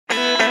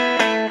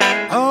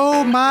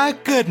my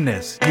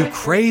goodness, you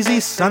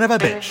crazy son of a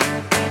bitch.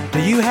 Do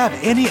you have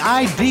any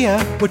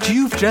idea what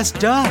you've just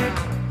done?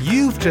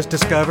 You've just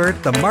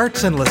discovered the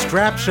Martz and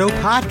Lestrap Show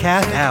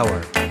Podcast Hour.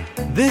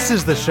 This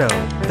is the show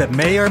that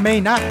may or may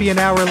not be an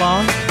hour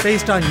long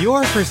based on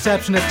your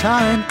perception of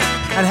time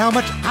and how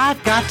much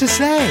I've got to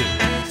say.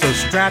 So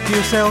strap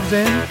yourselves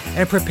in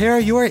and prepare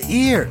your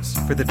ears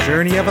for the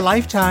journey of a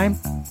lifetime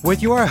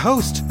with your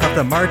host of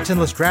the Martz and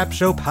Lestrap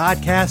Show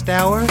Podcast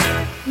Hour,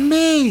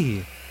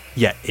 me,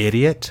 you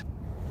idiot.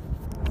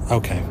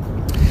 Okay,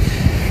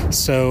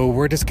 so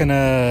we'll just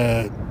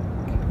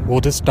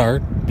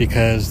start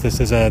because this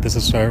is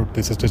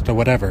just a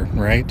whatever,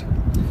 right?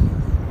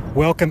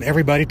 Welcome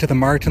everybody to the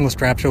Martz and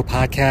Lestrap Show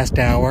Podcast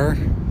Hour.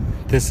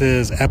 This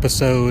is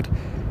episode ?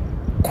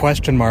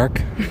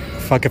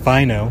 Fuck if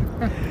I know.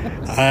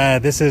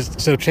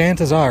 So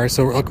chances are,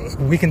 so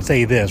we can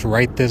say this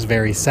right this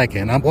very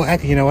second. Well,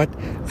 actually, you know what?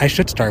 I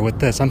should start with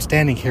this. I'm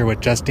standing here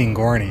with Justine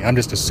Gorney. I'm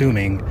just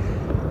assuming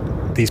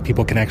these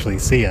people can actually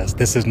see us.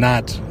 This is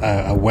not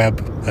a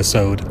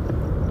web-isode.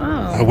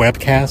 Oh. A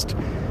webcast.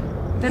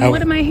 Then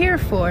what am I here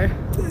for?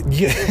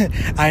 Yeah,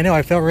 I know.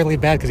 I felt really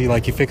bad because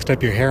you fixed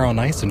up your hair all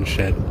nice and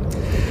shit.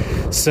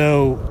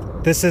 So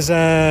this is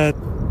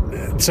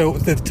it's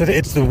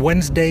the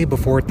Wednesday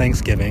before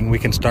Thanksgiving. We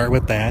can start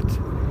with that.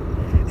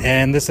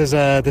 And this is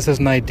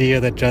an idea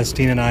that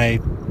Justine and I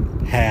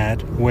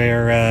had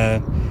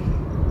where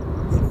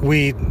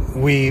we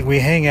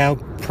hang out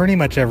pretty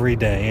much every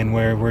day, and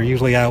we're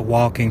usually out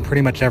walking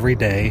pretty much every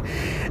day,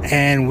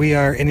 and we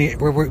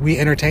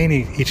entertain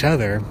each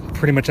other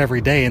pretty much every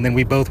day. And then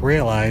we both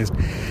realized,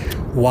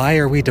 why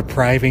are we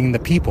depriving the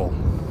people,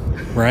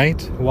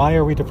 right? Why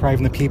are we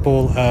depriving the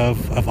people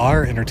of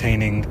our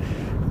entertaining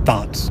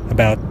thoughts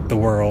about the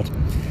world?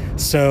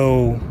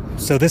 So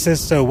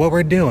what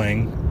we're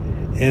doing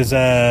is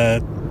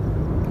this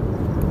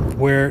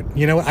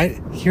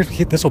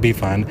will be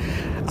fun.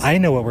 I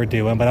know what we're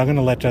doing, but I'm going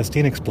to let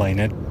Justine explain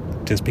it,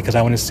 just because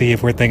I want to see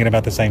if we're thinking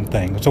about the same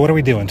thing. So what are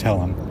we doing? Tell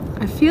them.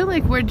 I feel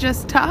like we're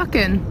just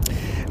talking.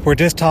 We're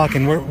just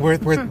talking. We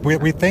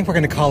think we're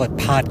going to call it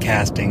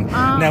podcasting.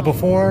 Oh. Now,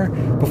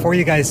 before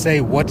you guys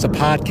say what's a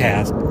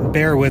podcast,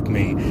 bear with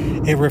me.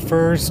 It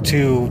refers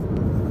to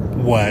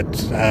what?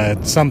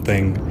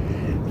 Something.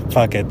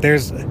 Fuck it.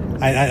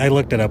 I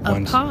looked it up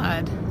once. A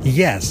pod.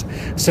 Yes.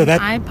 So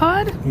that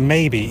iPod?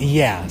 Maybe.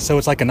 Yeah. So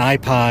it's like an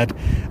iPod,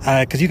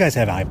 because you guys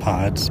have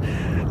iPods,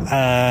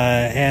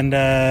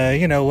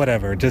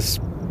 whatever.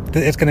 Just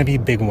it's going to be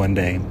big one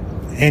day.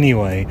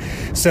 Anyway,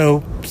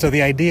 so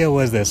the idea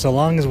was this: so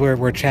long as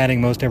we're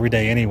chatting most every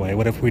day anyway,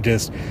 what if we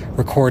just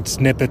record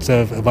snippets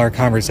of our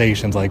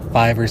conversations, like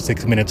 5 or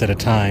 6 minutes at a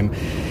time,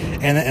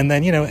 and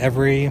then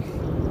every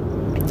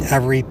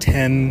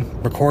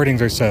 10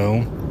 recordings or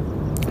so,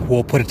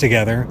 we'll put it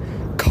together,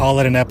 call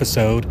it an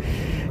episode,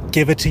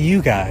 give it to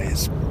you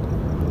guys.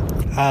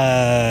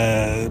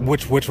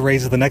 Which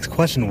raises the next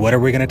question: what are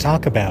we going to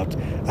talk about?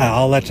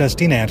 I'll let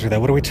Justine answer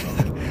that. What are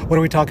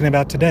we talking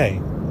about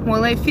today?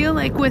 Well, I feel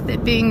like with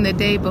it being the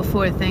day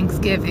before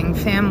Thanksgiving,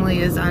 family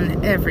is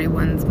on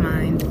everyone's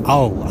mind.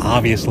 Oh,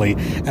 obviously.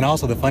 And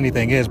also the funny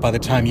thing is, by the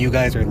time you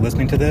guys are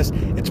listening to this,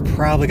 it's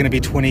probably going to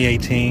be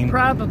 2018.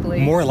 Probably.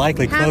 More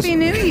likely. Happy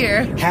New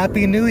Year.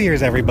 Happy New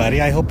Year's,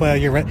 everybody. I hope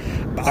you're ready.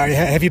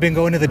 Have you been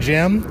going to the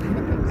gym?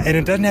 And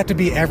it doesn't have to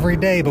be every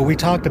day, but we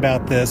talked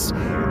about this.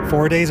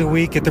 4 days a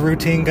week, get the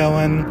routine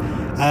going.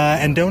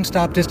 And don't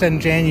stop just in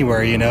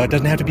January, It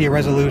doesn't have to be a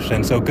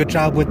resolution. So good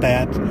job with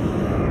that.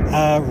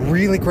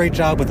 Really great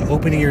job with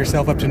opening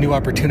yourself up to new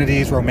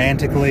opportunities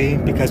romantically,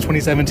 because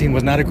 2017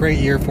 was not a great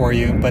year for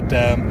you, but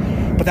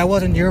that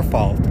wasn't your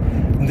fault.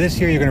 This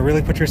year, you're going to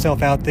really put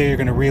yourself out there. You're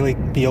going to really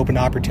be open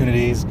to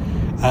opportunities.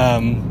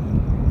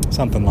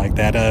 Something like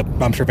that.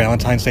 I'm sure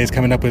Valentine's Day is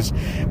coming up, which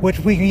it's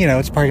probably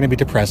going to be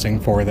depressing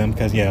for them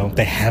because,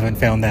 they haven't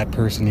found that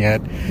person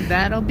yet.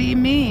 That'll be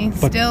me,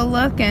 still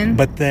looking.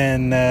 But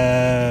then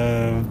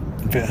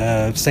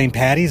St.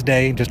 Patty's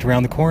Day, just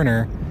around the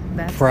corner.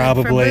 That's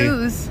probably. Good for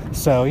booze.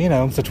 So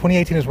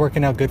 2018 is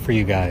working out good for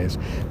you guys.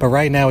 But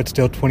right now, it's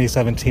still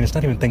 2017. It's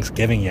not even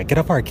Thanksgiving yet. Get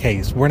off our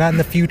case. We're not in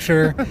the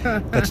future.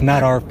 That's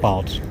not our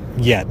fault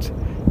yet.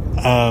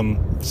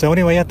 So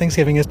anyway,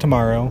 Thanksgiving is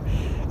tomorrow.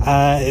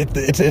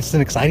 It's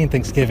an exciting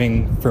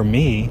Thanksgiving for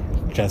me,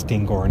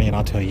 Justine Gorney, and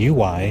I'll tell you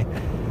why.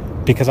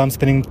 Because I'm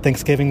spending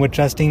Thanksgiving with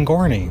Justine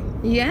Gorney.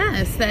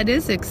 Yes, that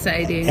is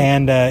exciting.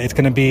 And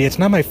it's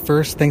not my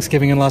first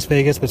Thanksgiving in Las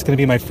Vegas, but it's going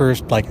to be my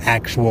first,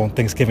 actual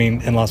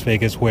Thanksgiving in Las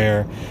Vegas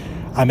where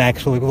I'm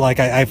actually,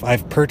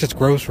 I've purchased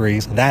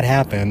groceries. That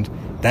happened.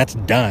 That's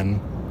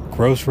done.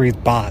 Groceries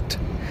bought.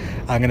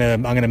 I'm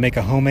gonna make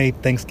a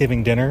homemade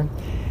Thanksgiving dinner,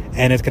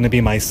 and it's going to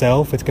be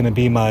myself. It's going to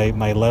be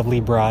my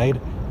lovely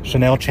bride,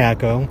 Chanel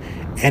Chaco,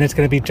 and it's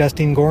going to be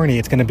Justine Gorney.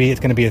 It's going to be a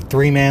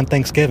 3-man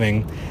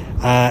Thanksgiving,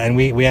 and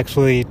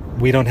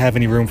we don't have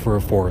any room for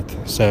a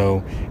fourth,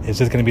 so it's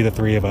just going to be the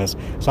 3 of us.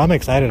 So I'm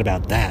excited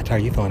about that. How are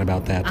you feeling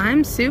about that?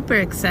 I'm super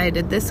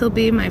excited. This will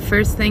be my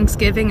first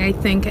Thanksgiving, I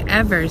think,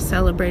 ever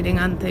celebrating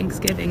on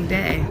Thanksgiving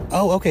Day.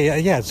 Oh, okay,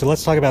 yeah. So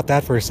let's talk about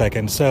that for a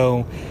second.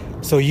 So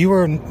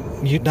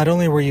you not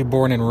only were you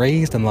born and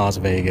raised in Las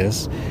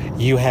Vegas,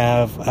 you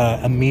have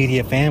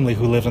immediate family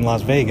who lives in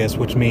Las Vegas,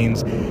 which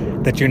means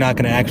that you're not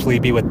going to actually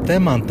be with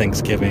them on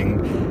Thanksgiving.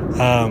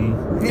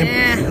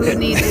 Who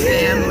needs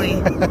family?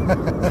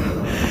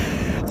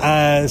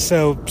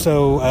 So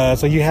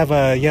you have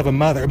a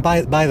mother.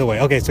 By the way,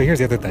 okay. So here's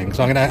the other thing.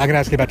 So I'm gonna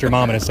ask you about your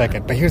mom in a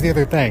second. But here's the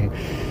other thing.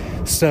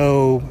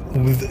 So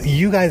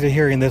you guys are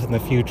hearing this in the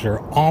future,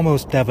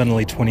 almost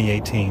definitely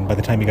 2018. By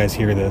the time you guys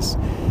hear this,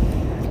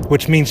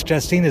 which means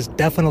Justine has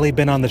definitely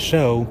been on the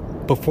show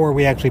before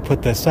we actually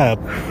put this up.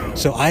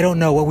 So I don't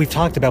know what we've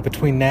talked about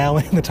between now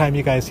and the time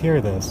you guys hear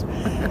this.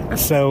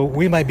 So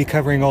we might be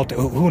covering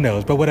who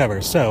knows, but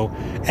whatever. So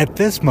at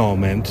this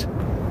moment,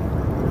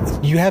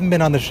 you haven't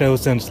been on the show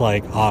since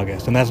like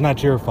August, and that's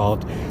not your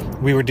fault.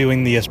 We were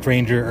doing the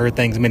Stranger Earth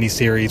Things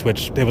miniseries,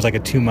 which it was like a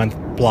 2-month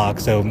block,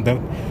 so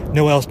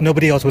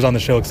nobody else was on the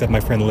show except my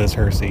friend Liz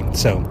Hersey.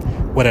 So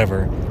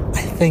whatever.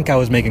 I think I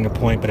was making a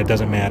point, but it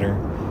doesn't matter.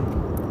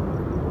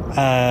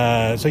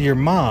 So your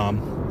mom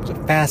is a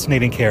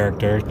fascinating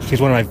character.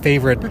 She's one of my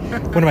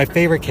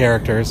favorite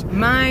characters.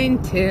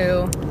 Mine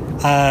too.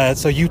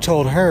 So you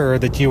told her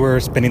that you were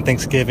spending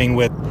Thanksgiving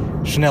with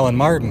Chanel and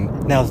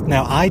Martin.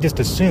 Now I just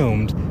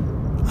assumed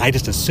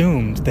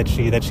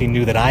that she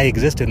knew that I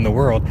existed in the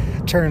world.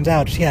 Turns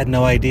out she had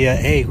no idea,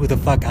 A, who the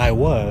fuck I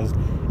was,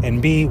 and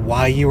B,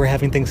 why you were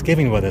having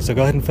Thanksgiving with us. So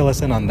go ahead and fill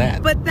us in on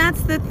that. But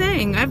that's the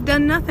thing. I've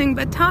done nothing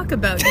but talk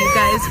about you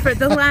guys for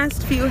the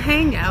last few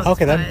hangouts.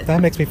 Okay,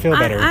 that makes me feel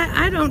better.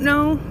 I don't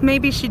know.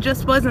 Maybe she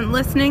just wasn't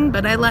listening,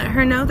 but I let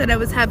her know that I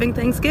was having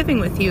Thanksgiving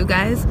with you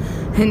guys.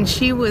 And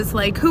she was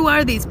like, who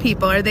are these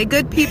people? Are they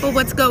good people?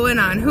 What's going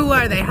on? Who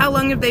are they? How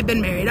long have they been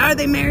married? Are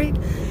they married?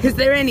 Is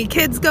there any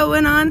kids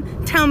going on?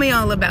 Tell me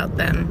all about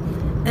them.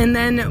 And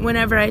then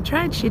whenever I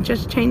tried, she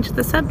just changed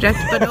the subject,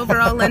 but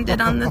overall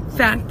ended on the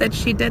fact that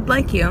she did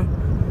like you.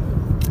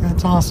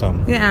 That's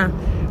awesome. Yeah,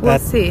 we'll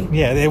see.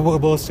 Yeah,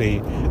 we'll see.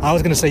 I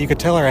was going to say you could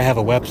tell her I have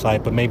a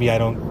website, but maybe I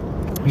don't.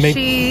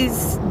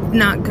 She's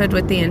not good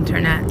with the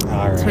internet. All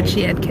right. That's what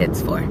she had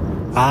kids for.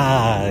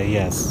 Ah,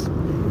 yes.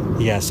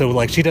 Yeah, so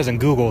like she doesn't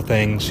Google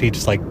things, she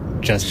just like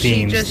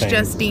Justine's things.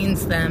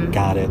 Justines them.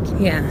 Got it.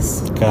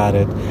 Yes. Got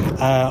it.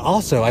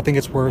 Also, I think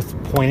it's worth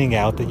pointing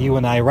out that you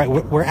and I,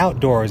 we're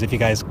outdoors, if you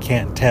guys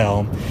can't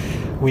tell.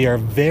 We are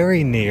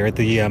very near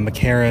the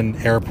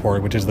McCarran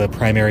Airport, which is the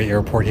primary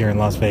airport here in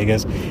Las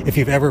Vegas. If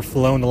you've ever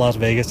flown to Las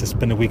Vegas to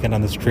spend a weekend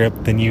on the Strip,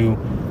 then you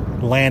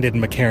landed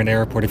in McCarran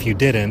Airport. If you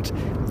didn't,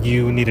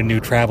 you need a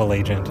new travel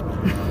agent.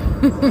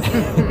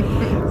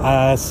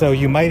 So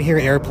you might hear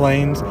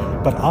airplanes,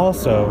 but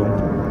also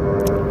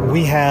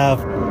we have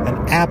an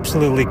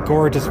absolutely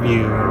gorgeous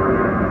view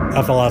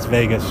of the Las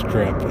Vegas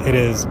Strip.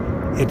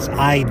 It's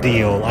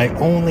ideal. I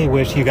only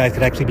wish you guys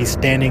could actually be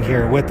standing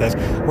here with us.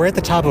 We're at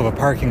the top of a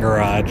parking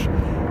garage,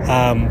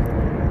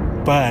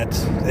 but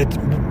it's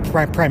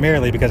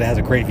primarily because it has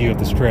a great view of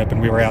the Strip,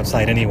 and we were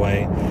outside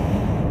anyway.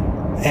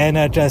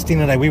 And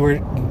Justine and I, we were,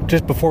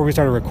 just before we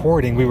started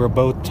recording, we were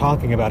both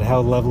talking about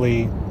how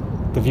lovely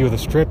the view of the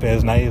Strip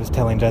is, and I was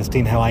telling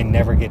Justine how I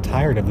never get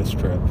tired of the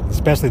Strip,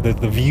 especially the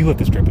view of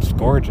the Strip is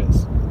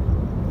gorgeous.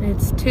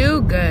 It's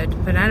too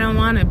good, but I don't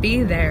want to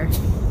be there.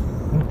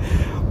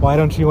 Why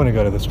don't you want to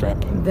go to the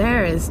Strip?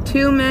 There is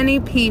too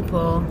many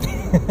people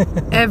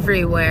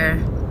everywhere,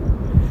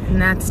 and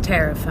that's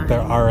terrifying.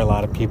 There are a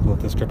lot of people at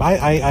the Strip.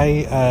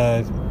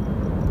 I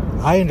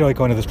enjoy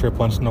going to the Strip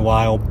once in a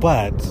while,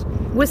 but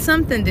with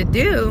something to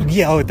do.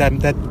 Yeah,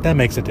 that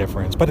makes a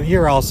difference. But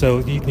you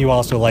also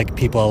like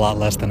people a lot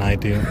less than I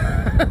do.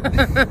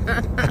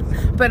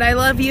 But I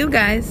love you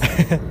guys.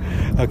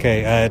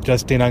 Okay,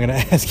 Justine, I'm going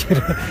to ask you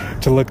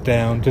to look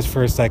down just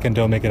for a second.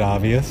 Don't make it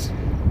obvious.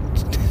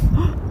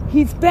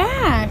 He's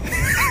back.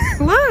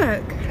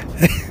 Look.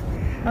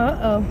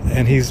 Uh-oh.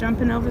 And he's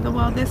jumping over the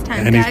wall this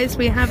time. Guys,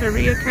 we have a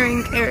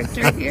reoccurring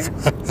character here.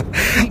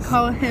 We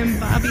call him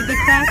Bobby the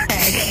Crackhead,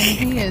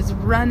 and he is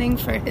running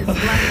for his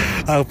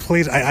life. Oh,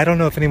 please. I don't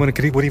know if anyone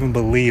would even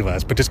believe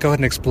us, but just go ahead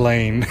and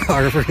explain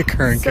our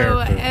recurring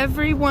character. So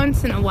every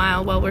once in a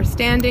while we're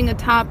standing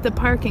atop the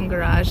parking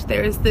garage,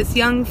 there's this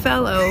young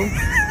fellow,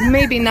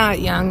 maybe not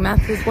young,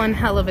 meth is one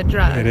hell of a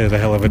drug. It is a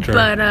hell of a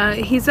drug. But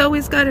he's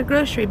always got a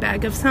grocery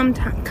bag of some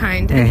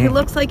kind, and he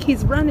looks like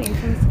he's running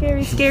from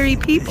scary, scary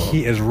people.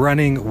 He is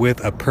running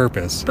with a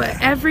purpose. But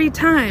every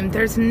time,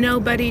 there's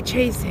nobody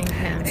chasing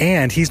him.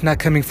 And he's not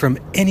coming from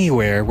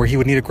anywhere where he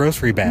would need a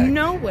grocery bag.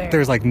 Nowhere.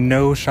 There's like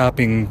no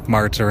shopping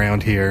marts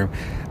around here.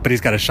 But he's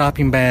got a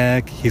shopping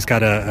bag. He's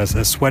got a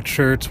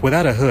sweatshirt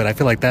without a hood. I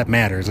feel like that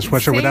matters. A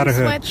sweatshirt without a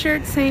hood.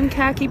 Same sweatshirt, same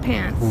khaki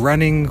pants.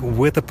 Running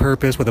with a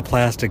purpose with a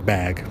plastic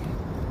bag.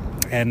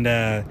 And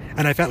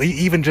I felt,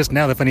 even just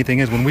now, the funny thing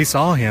is, when we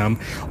saw him,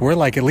 we're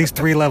like at least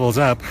 3 levels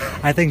up.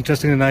 I think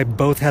Justine and I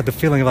both had the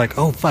feeling of like,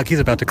 oh fuck, he's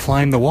about to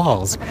climb the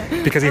walls,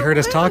 because he heard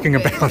us talking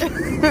about it.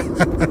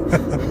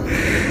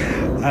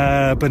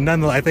 But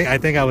nonetheless, I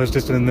think I was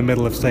just in the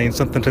middle of saying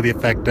something to the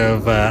effect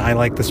of, I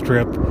like the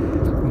strip,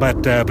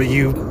 but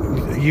you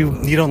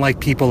don't like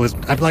people as,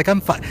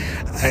 I'm fine.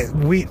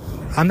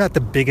 I'm not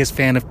the biggest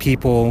fan of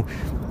people,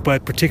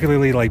 but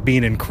particularly like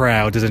being in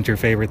crowds isn't your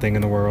favorite thing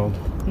in the world.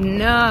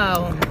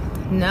 No.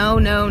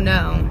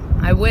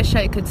 I wish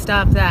I could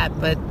stop that,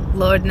 but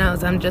Lord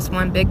knows I'm just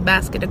one big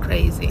basket of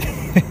crazy.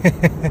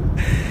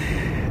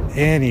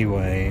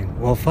 Anyway,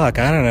 well, fuck,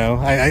 I don't know.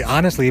 I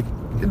honestly...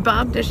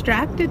 Bob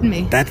distracted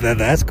me.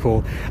 That's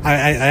cool.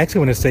 I actually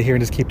want to stay here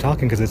and just keep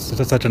talking because it's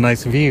just such a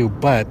nice view,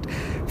 but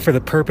for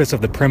the purpose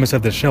of the premise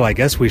of the show, I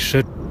guess we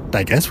should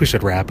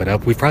wrap it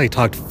up. We've probably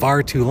talked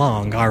far too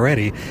long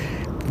already.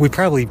 I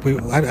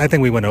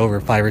think we went over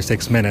 5 or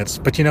 6 minutes,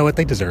 but you know what?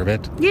 They deserve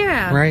it.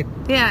 Yeah. Right?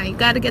 Yeah, you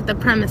got to get the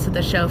premise of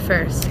the show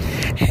first.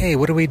 Hey,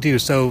 what do we do?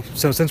 So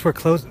since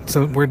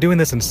we're doing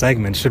this in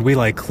segments, should we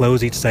like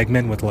close each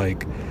segment with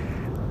like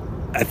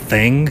a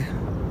thing?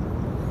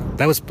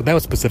 That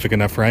was specific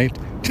enough, right?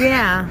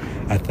 Yeah.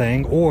 A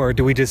thing? Or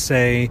do we just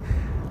say,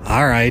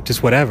 all right,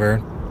 just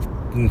whatever,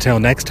 until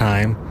next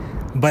time?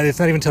 But it's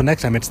not even until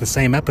next time, it's the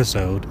same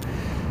episode.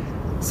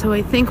 So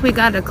I think we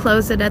got to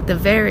close it at the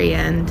very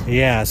end.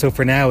 Yeah, so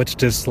for now, it's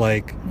just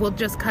like... We'll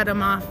just cut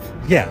them off.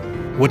 Yeah,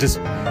 we'll just...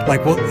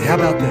 Like, well, how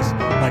about this?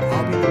 Like,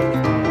 I'll be...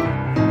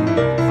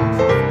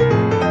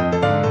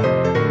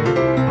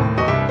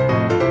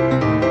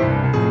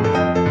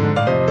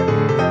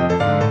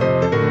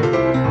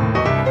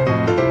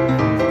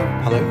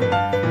 Hello?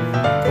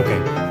 Okay.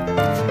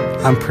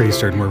 I'm pretty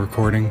certain we're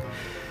recording.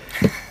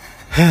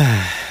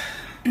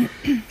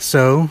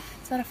 So...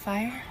 Is that a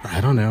fire? I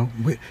don't know.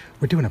 We're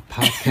doing a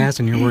podcast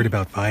and you're worried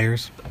about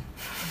fires?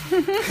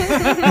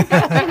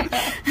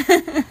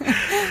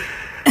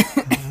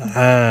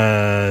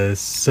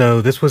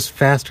 So this was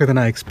faster than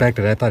I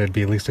expected. I thought it'd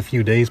be at least a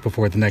few days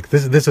before the next.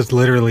 This is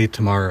literally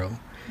tomorrow.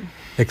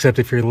 Except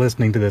if you're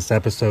listening to this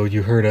episode,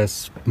 you heard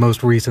us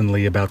most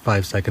recently about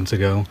 5 seconds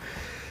ago.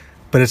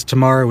 But it's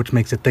tomorrow, which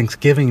makes it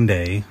Thanksgiving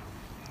Day.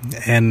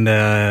 And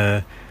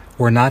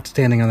we're not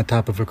standing on the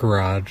top of a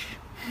garage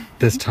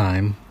this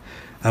time.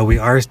 We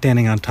are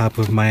standing on top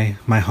of my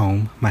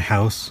home, my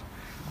house,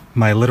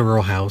 my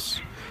literal house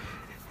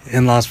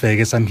in Las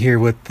Vegas. I'm here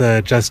with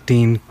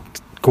Justine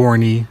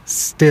Gorney.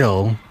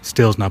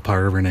 Still's not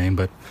part of her name,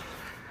 but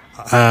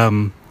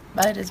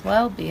Might as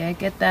well be. I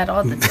get that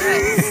all the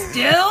time.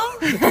 Still?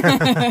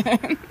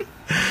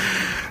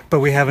 But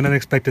we have an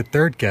unexpected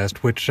third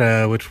guest, which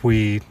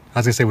we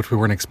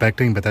weren't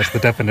expecting, but that's the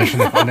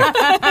definition of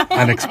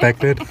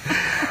unexpected.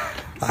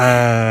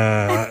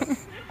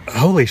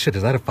 Holy shit!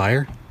 Is that a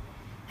fire?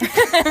 We're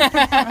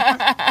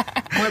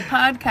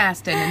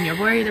podcasting and you're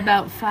worried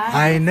about fire?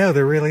 I know,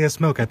 there really is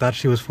smoke. I thought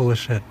she was full of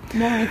shit.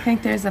 No, I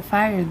think there's a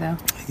fire though.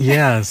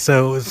 Yeah,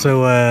 so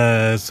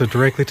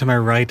directly to my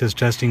right is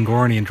Justine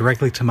Gorney, and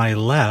directly to my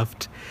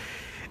left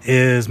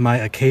is my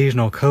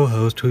occasional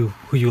co-host who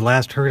you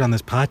last heard on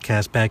this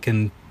podcast back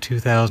in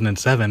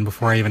 2007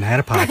 before I even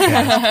had a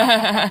podcast.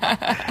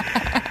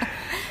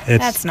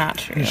 That's not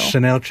true.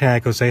 Chanel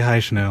Chaco. Say hi,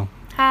 Chanel.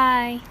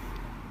 Hi.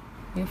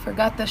 You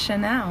forgot the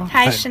Chanel.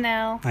 Hi,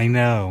 Chanel. I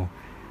know.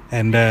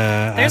 And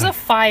there's a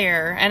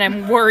fire, and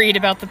I'm worried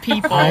about the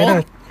people. I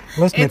know.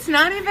 Listen, It's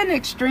not even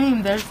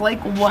extreme. There's like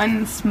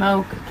one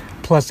smoke.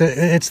 plus,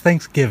 it's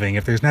Thanksgiving.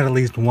 If there's not at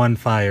least one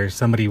fire,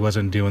 somebody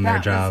wasn't doing their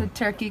job. That was a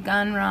turkey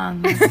gone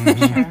wrong. That's for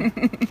sure.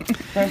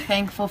 They're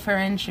thankful for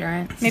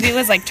insurance. Maybe it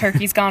was like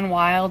turkeys gone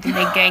wild, and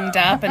they ganged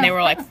up, and they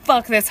were like,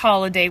 fuck this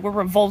holiday, we're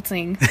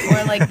revolting.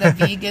 Or like the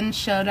vegans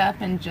showed up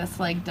and just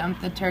like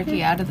dumped the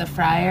turkey out of the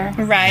fryer.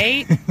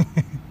 Right?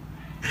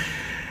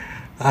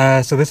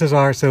 So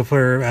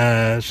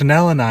for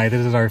Chanel and I,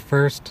 this is our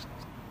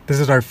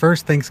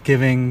first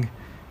Thanksgiving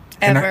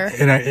Ever.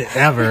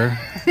 ever.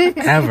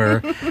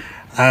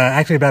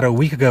 Actually, about a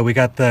week ago, we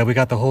got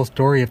the whole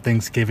story of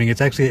Thanksgiving.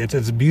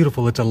 It's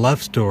beautiful. It's a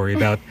love story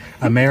about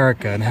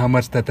America and how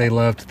much that they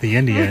loved the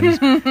Indians,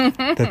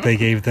 that they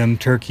gave them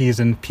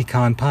turkeys and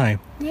pecan pie.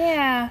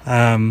 Yeah.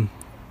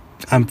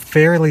 I'm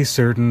fairly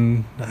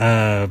certain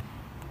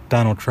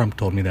Donald Trump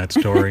told me that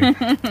story,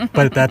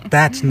 but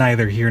that's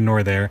neither here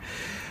nor there.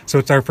 So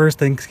it's our first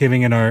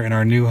Thanksgiving in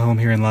our new home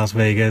here in Las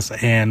Vegas,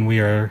 and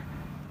we are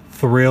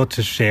thrilled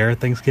to share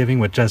Thanksgiving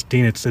with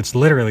Justine. It's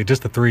literally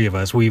just the three of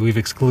us. We've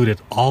excluded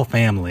all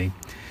family.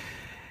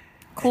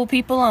 Cool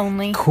people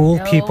only. Cool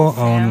people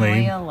only.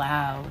 Family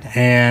allowed.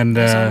 And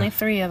There's only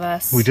 3 of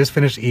us. we just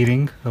finished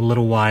eating a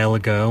little while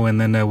ago,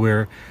 and then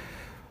we're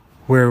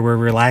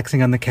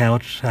relaxing on the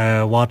couch,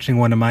 watching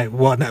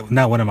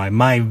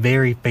my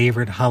very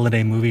favorite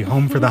holiday movie,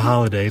 Home for the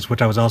Holidays,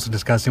 which I was also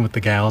discussing with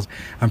the gals.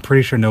 I'm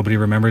pretty sure nobody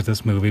remembers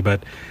this movie,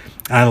 but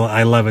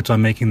I love it, so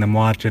I'm making them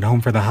watch it,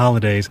 Home for the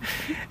Holidays.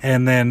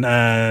 And then,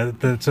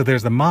 so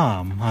there's the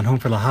mom on Home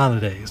for the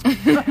Holidays.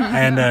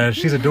 And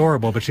she's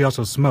adorable, but she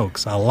also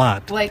smokes a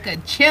lot. Like a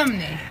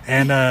chimney.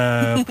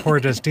 And poor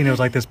Justine, it was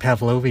like this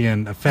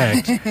Pavlovian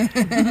effect.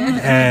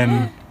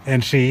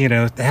 And she,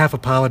 half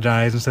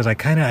apologized and says, I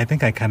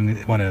think I kind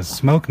of want to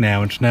smoke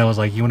now. And Chanel was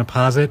like, you want to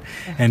pause it?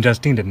 And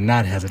Justine did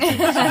not hesitate.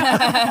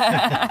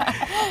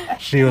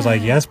 She was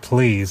like, yes,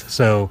 please.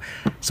 So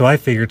I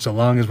figured so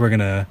long as we're going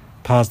to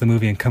pause the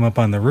movie and come up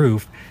on the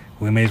roof,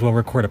 we may as well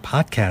record a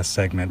podcast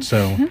segment.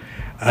 So the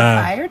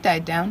fire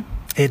died down.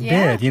 It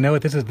did. You know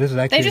what? This is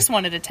actually... They just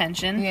wanted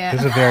attention. Yeah.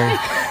 This is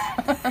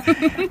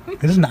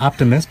this is an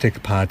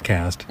optimistic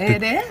podcast.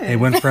 It is.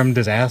 It went from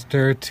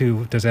disaster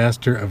to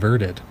disaster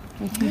averted.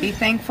 We can be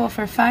thankful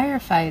for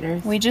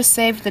firefighters. We just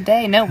saved the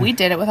day. No, we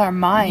did it with our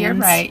minds.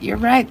 You're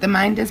right. The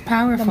mind is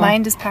powerful. The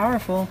mind is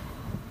powerful.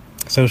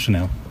 So,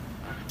 Chanel,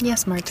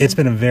 Yes, Martin. it's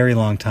been a very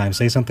long time.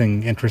 Say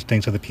something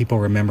interesting so that people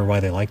remember why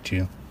they liked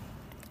you.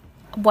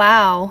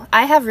 Wow.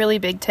 I have really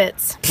big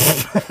tits.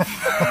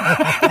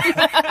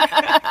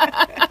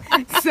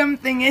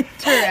 Something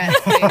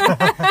interesting.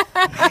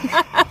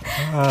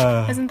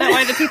 Isn't that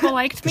why the people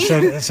liked me?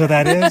 So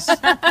that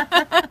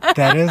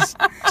is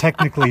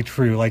technically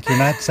true. Like, you're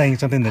not saying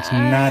something that's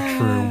not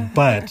true,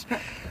 but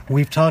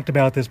we've talked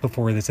about this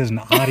before. This is an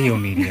audio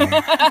medium.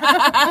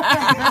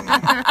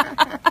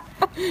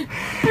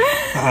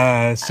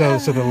 So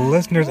the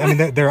listeners, I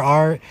mean,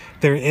 there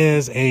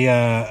is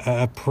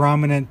a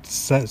prominent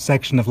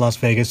section of Las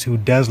Vegas who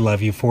does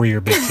love you for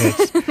your big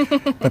tits,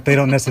 but they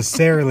don't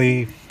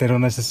necessarily,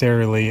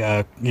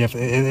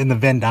 in the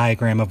Venn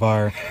diagram of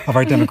our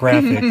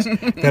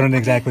demographics, they don't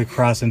exactly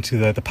cross into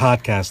the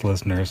podcast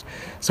listeners.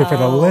 So for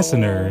the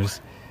listeners,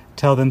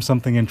 tell them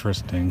something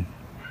interesting.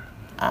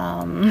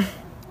 I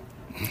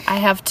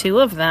have two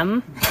of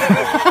them.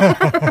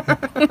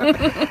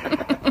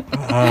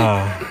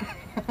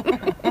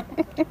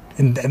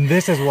 And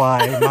this is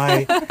why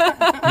my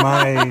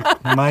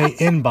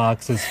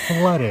inbox is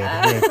flooded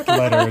with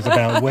letters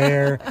about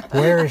where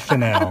is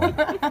Chanel,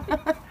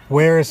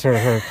 where is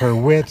her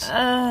wit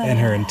and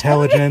her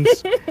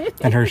intelligence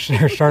and her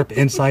sharp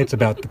insights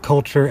about the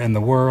culture and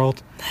the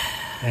world,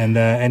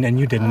 and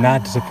you did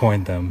not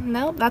disappoint them.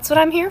 No, that's what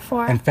I'm here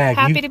for. In fact,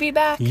 happy to be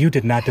back. You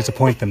did not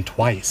disappoint them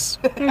twice.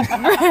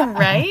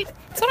 Right?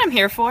 That's what I'm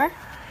here for.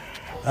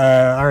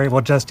 All right,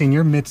 well, Justine,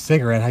 you're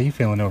mid-cigarette. How you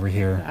feeling over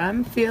here?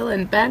 I'm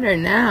feeling better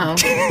now.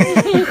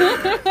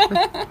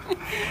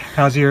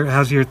 How's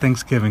your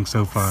Thanksgiving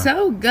so far?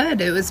 So good.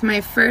 It was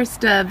my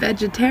first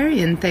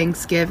vegetarian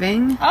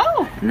Thanksgiving.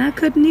 Oh. And I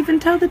couldn't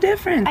even tell the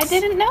difference. I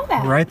didn't know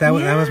that. Right? That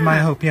was my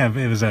hope. Yeah,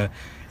 it was a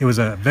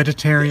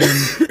vegetarian,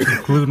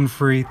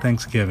 gluten-free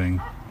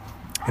Thanksgiving.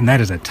 And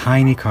that is a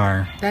tiny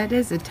car. That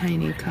is a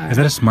tiny car. Is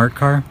that a smart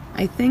car?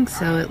 I think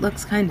so. It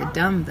looks kind of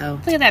dumb, though.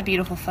 Look at that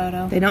beautiful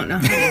photo. They don't know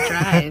how to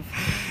drive.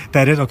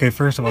 That is, okay,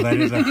 first of all, that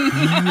is a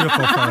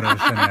beautiful photo,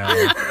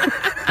 Chanel.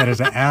 That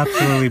is an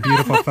absolutely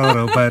beautiful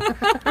photo, but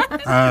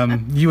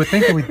you would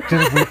think that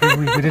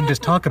we didn't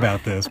just talk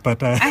about this,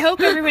 but... I hope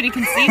everybody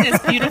can see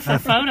this beautiful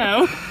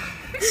photo.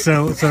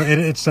 So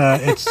it's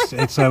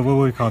what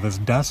would we call this?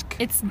 Dusk.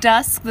 It's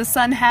dusk. The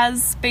sun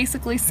has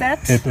basically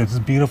set. It's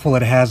beautiful.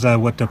 It has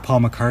what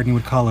Paul McCartney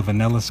would call a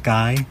vanilla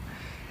sky,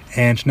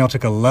 and Chanel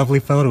took a lovely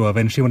photo of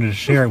it, and she wanted to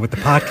share it with the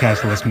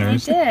podcast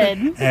listeners. I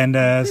did.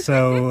 And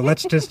so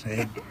let's just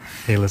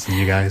hey, listen,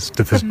 you guys.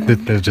 This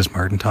is just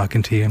Martin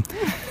talking to you.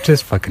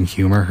 Just fucking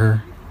humor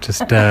her.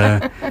 Just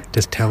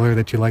tell her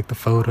that you like the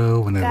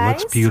photo and it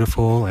looks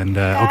beautiful. And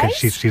okay,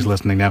 she's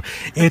listening now.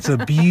 It's a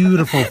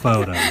beautiful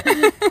photo.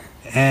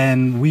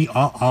 And we,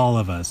 all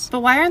of us.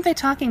 But why aren't they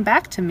talking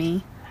back to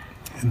me?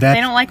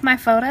 They don't like my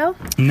photo?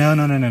 No.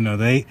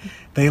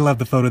 They love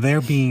the photo.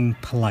 They're being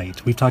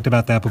polite. We've talked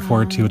about that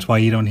before, too. It's why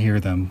you don't hear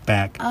them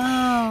back.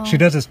 Oh. She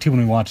does this, too, when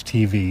we watch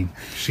TV.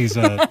 She's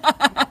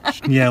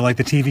yeah, like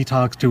the TV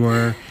talks to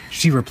her.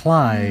 She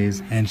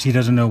replies, and she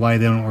doesn't know why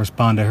they don't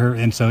respond to her.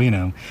 And so,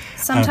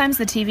 Sometimes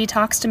the TV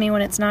talks to me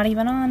when it's not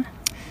even on.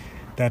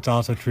 That's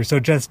also true. So,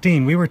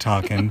 Justine, we were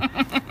talking...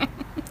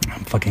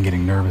 I'm fucking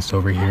getting nervous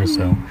over here,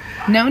 so...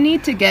 No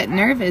need to get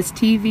nervous.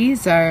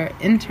 TVs are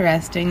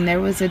interesting. There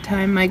was a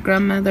time my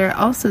grandmother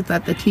also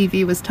thought the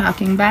TV was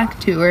talking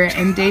back to her,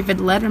 and David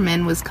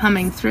Letterman was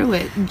coming through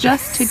it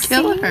just to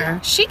kill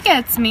her. She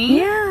gets me.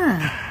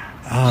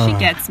 Yeah. She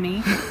gets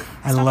me.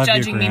 I Stop love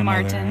judging your me,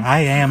 grandmother. Martin. I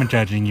am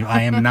judging you.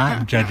 I am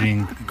not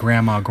judging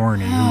Grandma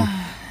Gorney,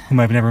 whom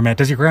I've never met.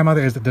 Does your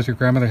grandmother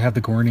have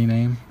the Gorney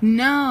name?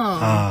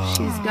 No.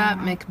 She's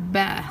got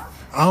Macbeth.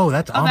 Oh,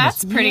 that's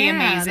almost... That's pretty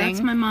amazing.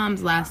 That's my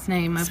mom's last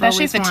name.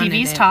 Especially if the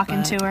TV's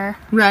talking to her.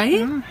 Right?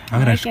 I'm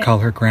going to call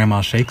her Grandma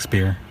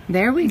Shakespeare.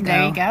 There we go.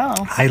 There you go.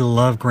 I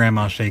love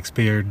Grandma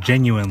Shakespeare,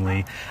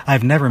 genuinely.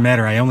 I've never met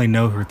her. I only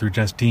know her through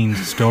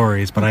Justine's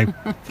stories, but I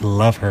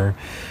love her.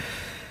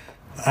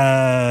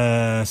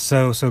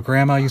 So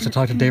Grandma used to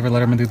talk to David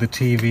Letterman through the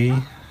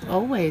TV.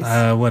 Always.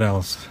 What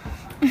else?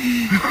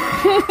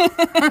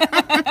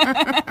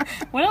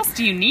 What else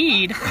do you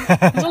need?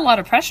 There's a lot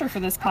of pressure for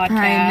this podcast.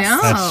 I know.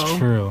 That's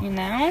true.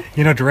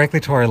 You know? Directly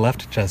to our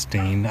left,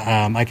 Justine,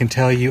 I can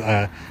tell you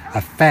a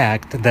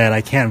fact that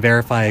I can't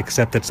verify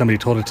except that somebody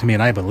told it to me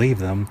and I believe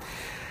them.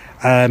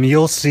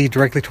 You'll see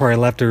directly to our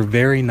left are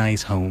very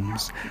nice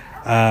homes.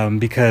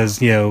 Because,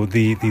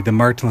 the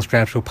Martin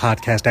Lestrap Show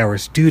podcast, our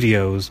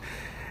studios,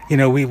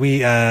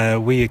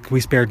 we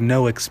spared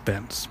no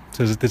expense.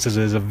 So this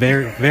is a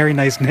very, very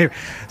nice neighbor.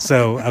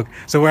 So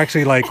we're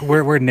actually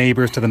we're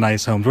neighbors to the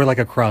nice homes. We're like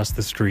across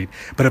the street,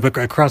 but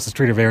across the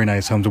street are very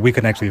nice homes. We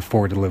couldn't actually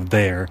afford to live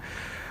there.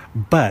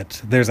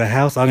 But there's a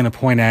house. I'm going to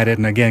point at it,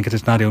 and again, because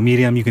it's an audio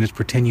medium, you can just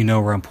pretend you know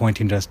where I'm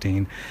pointing,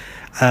 Justine.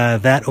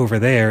 That over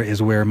there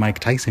is where Mike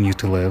Tyson used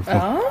to live.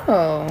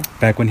 Oh.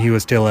 Back when he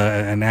was still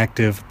an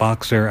active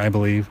boxer, I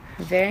believe.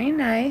 Very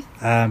nice.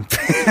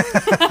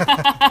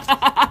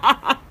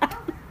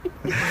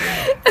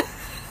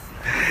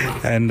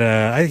 And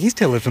he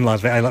still lives in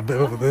Las Vegas.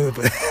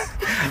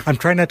 I'm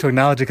trying not to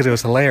acknowledge it because it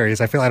was hilarious.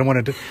 I don't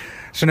want to.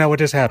 Chanel, what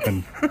just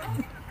happened?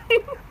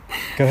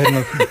 Go ahead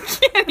and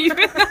Can't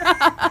even.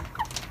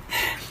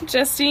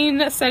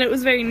 Justine said it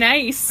was very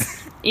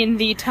nice in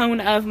the tone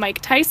of Mike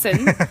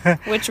Tyson,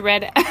 which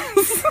read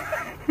as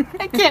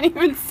I can't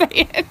even say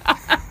it.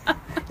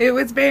 It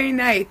was very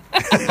nice.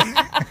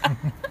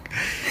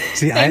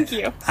 See, Thank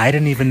you. I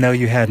didn't even know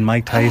you had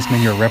Mike Tyson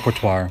in your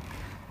repertoire.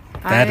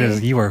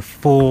 You are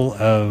full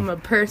of... I'm a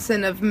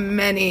person of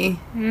many.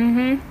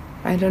 Mm-hmm.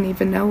 I don't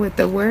even know what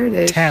the word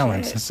is.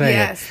 Talents. Say it.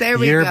 Yes, there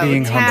we You're go.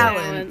 being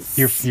Talents.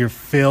 humble. You're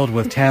filled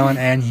with talent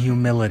and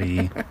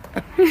humility,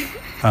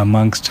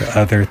 amongst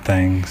other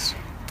things.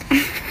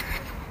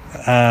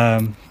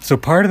 So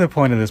part of the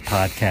point of this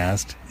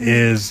podcast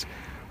is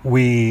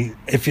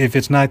if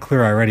it's not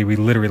clear already, we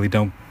literally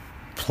don't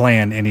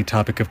plan any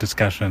topic of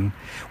discussion.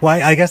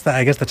 Well, I guess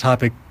the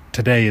topic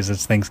today is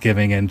it's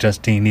Thanksgiving and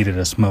Justine needed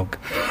a smoke.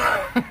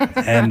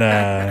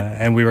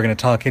 and we were going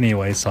to talk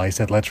anyway, so I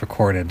said let's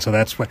record it. So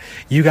that's what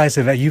you guys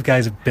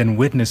have been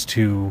witness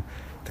to,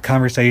 the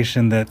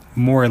conversation that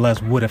more or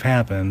less would have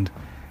happened,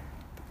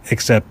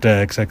 except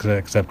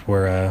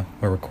we're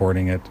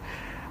recording it.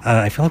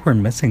 I feel like we're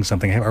missing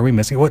something. Are we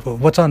missing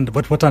what's on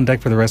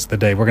deck for the rest of the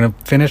day? We're going to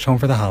finish home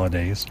for the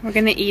holidays. We're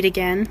going to eat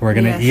again. We're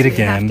going to eat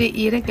again. We have to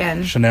eat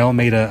again. Chanel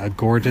made a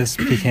gorgeous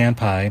pecan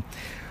pie,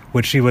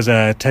 which she was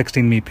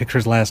texting me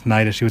pictures last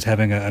night as she was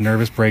having a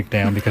nervous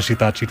breakdown because she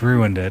thought she'd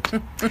ruined it.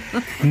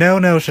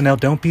 No, Chanel,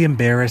 don't be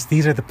embarrassed.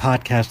 These are the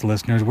podcast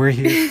listeners. We're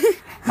here.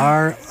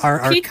 Our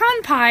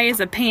pecan pie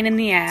is a pain in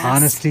the ass.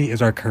 Honesty is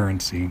our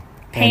currency.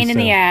 Pain in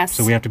the ass.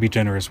 So we have to be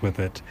generous with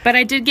it. But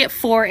I did get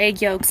 4 egg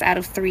yolks out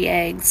of 3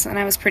 eggs, and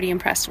I was pretty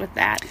impressed with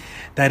that.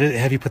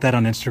 Have you put that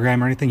on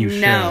Instagram or anything? You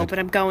should. No, but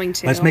I'm going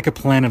to. Let's make a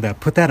plan of that.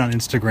 Put that on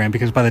Instagram,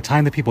 because by the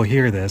time that people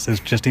hear this, as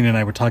Justine and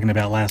I were talking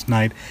about last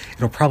night,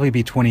 it'll probably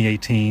be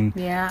 2018.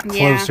 Yeah.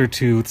 Closer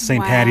to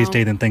St. Patty's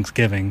Day than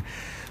Thanksgiving.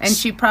 And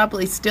she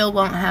probably still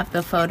won't have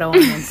the photo on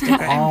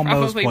Instagram.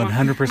 Almost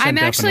 100%. I'm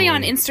actually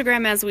on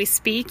Instagram as we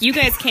speak. You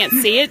guys can't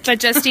see it, but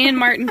Justine and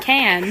Martin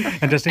can.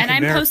 And Justine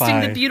can verify. Posting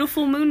the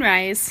beautiful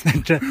moonrise.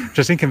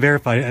 Justine can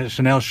verify.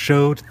 Chanel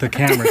showed the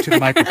camera to the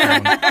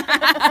microphone.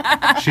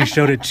 She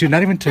showed it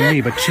not even to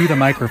me, but to the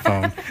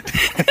microphone.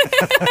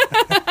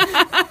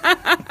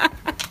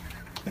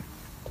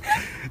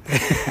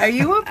 Are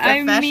you a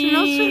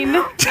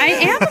professional? I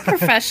am a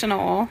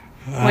professional.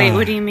 Wait,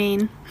 what do you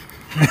mean?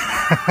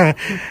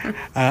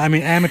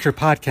 Amateur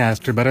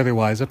podcaster, but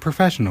otherwise a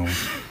professional.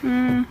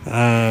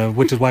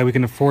 Which is why we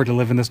can afford to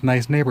live in this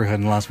nice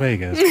neighborhood in Las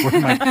Vegas,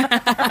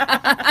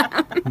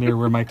 near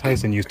where Mike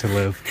Tyson used to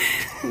live.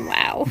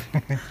 Wow.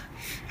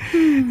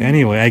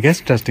 Anyway, I guess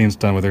Justine's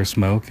done with her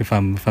smoke. If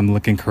I'm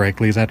looking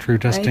correctly, is that true,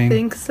 Justine? I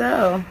think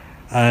so.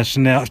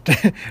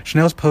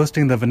 Chanel's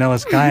posting the vanilla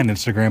sky on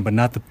Instagram, but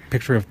not the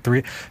picture of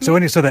 3. So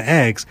the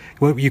eggs.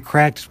 You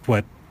cracked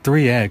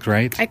 3 eggs,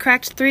 right? I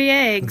cracked 3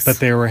 eggs. But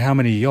there were how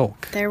many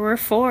yolk? There were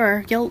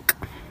 4 yolk.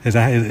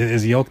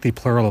 Is yolk the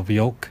plural of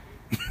yolk?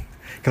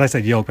 Because I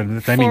said yolk, but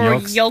does that mean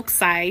yolks?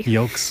 Yolksai.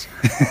 Yolks.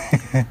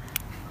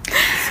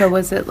 So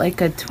was it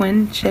like a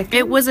twin chicken?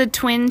 It was a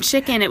twin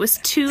chicken. It was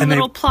 2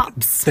 little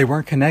plops. They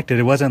weren't connected.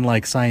 It wasn't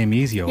like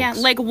Siamese yolks. Yeah,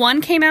 like one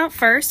came out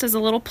first as a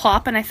little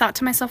plop, and I thought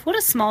to myself, what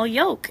a small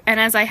yolk. And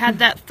as I had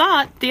that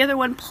thought, the other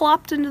one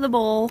plopped into the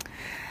bowl.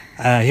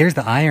 Here's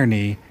the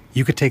irony.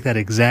 You could take that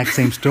exact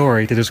same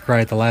story to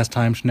describe the last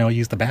time Chanel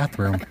used the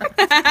bathroom.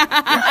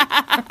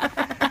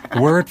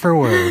 Word for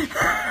word.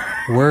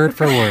 Word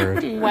for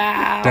word.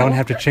 Wow. Don't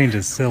have to change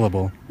a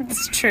syllable.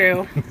 It's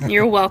true.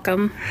 You're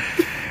welcome.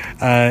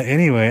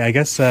 Anyway, I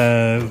guess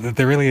there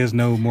really is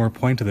no more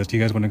point to this. Do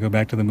you guys want to go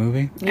back to the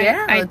movie?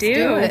 Yeah, I let's do.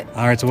 do it.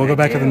 All right, so we'll go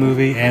back to the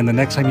movie, and the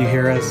next time you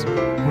hear us,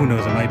 who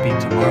knows, it might be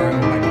tomorrow,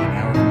 it might be an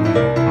hour from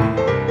now.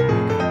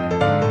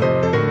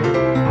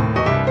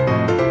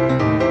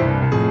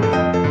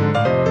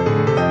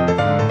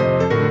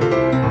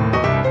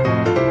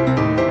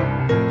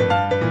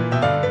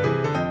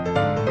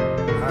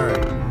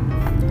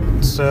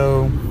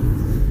 So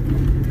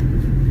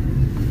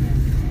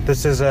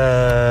This is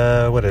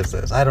what is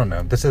this? I don't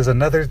know. This is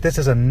another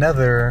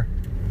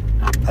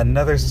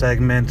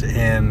segment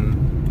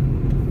in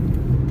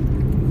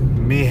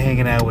me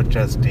hanging out with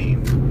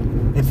Justine.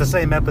 It's the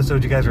same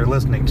episode you guys are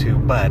listening to,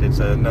 but it's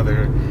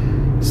another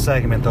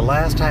segment. The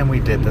last time we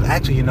did this,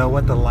 actually, you know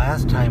what? The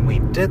last time we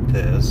did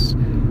this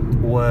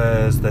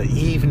was the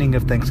evening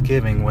of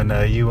Thanksgiving when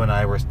you and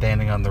I were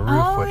standing on the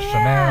roof with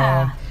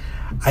Chanel.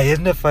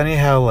 Isn't it funny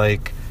how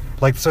like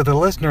so the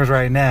listeners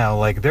right now,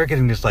 like, they're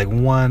getting just like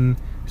one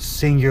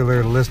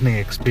singular listening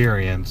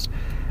experience,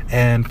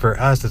 and for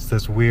us it's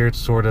this weird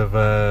sort of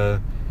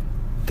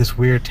this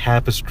weird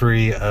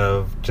tapestry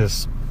of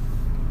just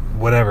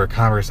whatever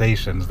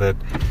conversations that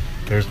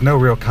there's no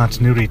real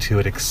continuity to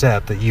it,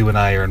 except that you and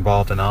I are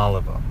involved in all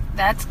of them.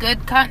 That's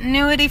good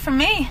continuity for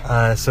me.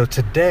 So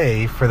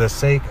today, for the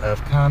sake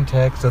of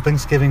context, so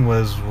Thanksgiving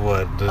was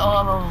what? The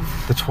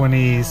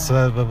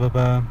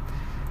 20th,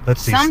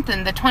 let's see.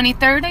 Something, the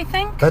 23rd, I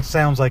think? That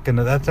sounds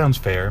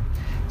fair.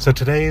 So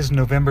today's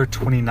November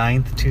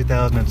 29th,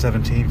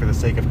 2017, for the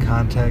sake of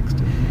context.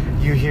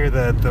 You hear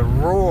the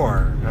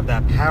roar of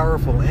that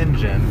powerful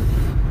engine,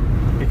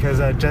 because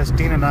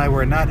Justine and I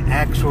were not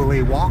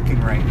actually walking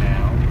right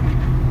now.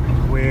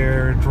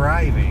 We're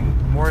driving.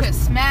 To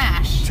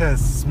smash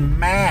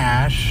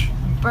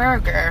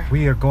burger.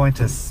 We are going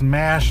to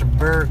smash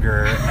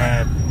burger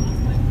at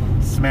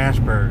Smash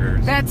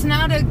Burgers. That's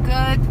not a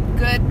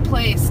good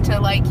place to,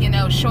 like,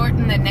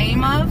 shorten the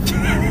name of,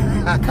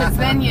 because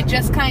then you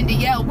just kind of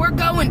yell, "We're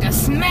going to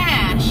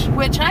smash,"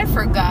 which I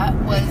forgot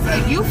was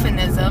a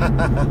euphemism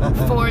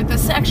for the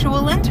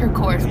sexual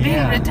intercourse.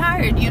 Being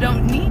retired, you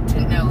don't need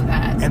to know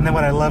that. And then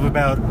what I love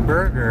about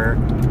burger,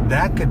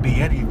 that could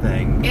be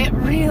anything. It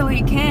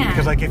really can.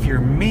 Because, like, if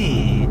you're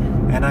me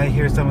and I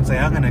hear someone say,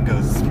 "I'm gonna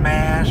go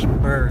smash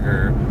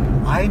burger,"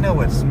 I know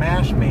what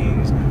smash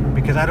means,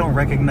 because I don't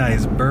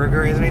recognize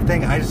burger as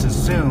anything. I just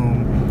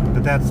assume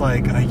that that's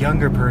like a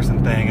younger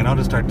person thing, and I'll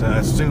just start to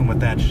assume what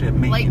that shit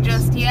means. Like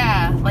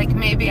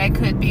maybe I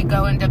could be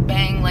going to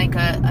bang like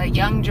a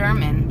young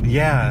German.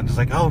 Yeah, just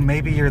like, oh,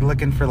 maybe you're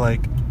looking for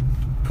like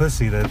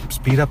pussy to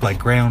speed up like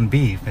ground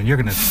beef, and you're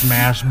gonna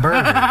smash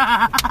burger.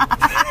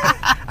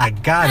 I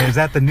got it. Is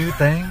that the new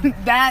thing?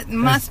 That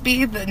must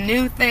be the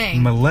new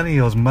thing.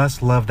 Millennials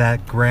must love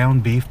that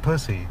ground beef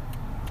pussy.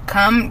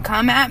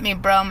 Come at me,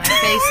 bro. My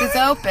face is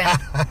open.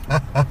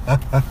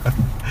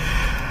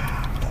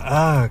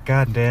 Oh,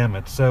 god damn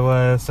it.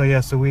 So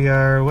we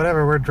are,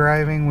 whatever, we're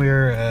driving,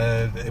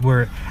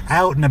 we're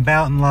out and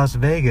about in Las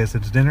Vegas.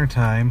 It's dinner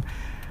time.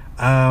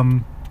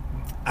 I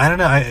don't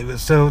know,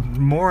 so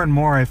more and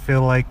more I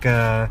feel like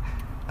I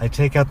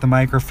take out the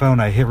microphone,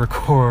 I hit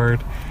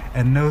record,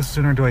 and no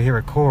sooner do I hit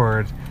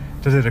record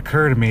does it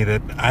occur to me that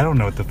I don't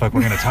know what the fuck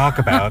we're going to talk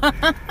about.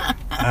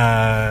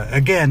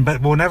 Again,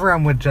 but whenever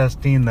I'm with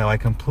Justine, though, I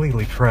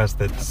completely trust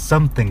that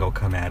something will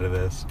come out of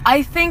this.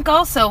 I think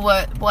also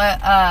what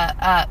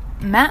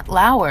Matt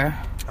Lauer.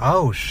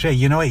 Oh, shit.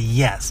 You know what?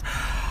 Yes.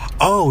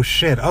 Oh,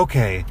 shit.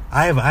 Okay.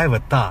 I have a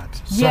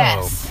thought.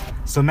 Yes.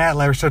 So Matt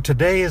Lauer. So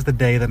today is the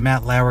day that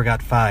Matt Lauer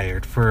got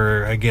fired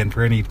for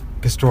any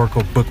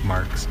historical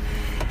bookmarks.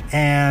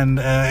 And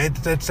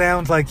it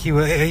sounds like he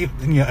was...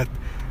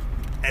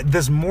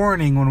 this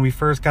morning when we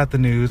first got the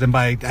news, and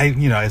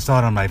I saw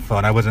it on my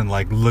phone. I wasn't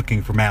like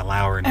looking for Matt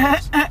Lauer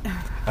news.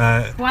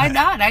 Why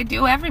not? I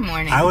do every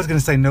morning. I was going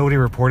to say nobody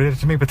reported it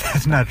to me, but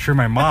that's not true.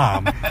 My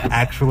mom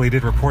actually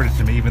did report it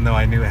to me, even though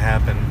I knew it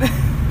happened.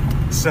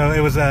 So it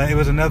was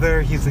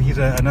another. He's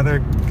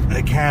another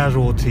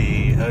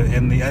casualty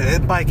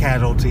by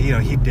casualty.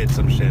 He did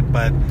some shit,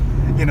 but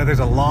there's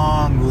a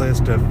long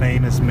list of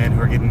famous men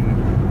who are getting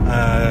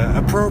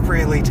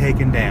appropriately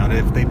taken down.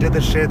 If they did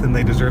the shit, then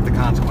they deserve the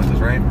consequences,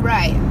 right?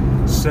 Right.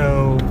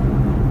 So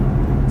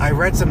I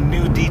read some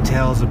new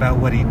details about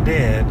what he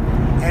did,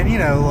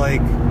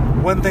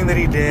 and one thing that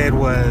he did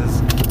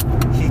was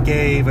he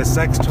gave a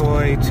sex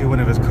toy to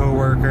one of his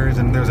coworkers,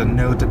 and there's a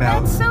note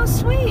about that's so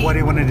sweet. What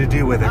he wanted to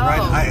do with it,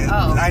 right?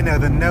 I know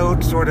the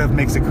note sort of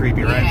makes it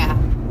creepy, right? Yeah.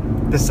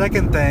 The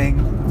second thing,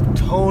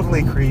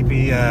 totally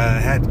creepy.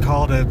 Had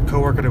called a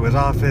coworker to his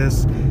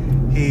office.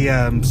 He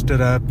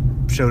stood up,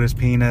 showed his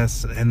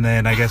penis, and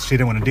then I guess she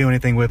didn't want to do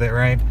anything with it,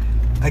 right?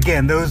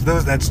 Again, those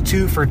that's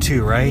 2 for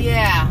 2, right?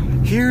 Yeah.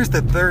 Here's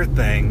the third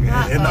thing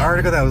in the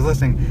article that I was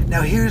listening.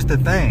 Now here's the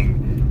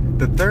thing.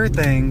 The third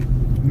thing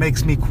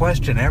makes me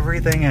question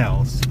everything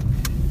else.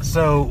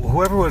 So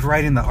whoever was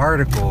writing the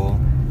article,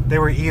 they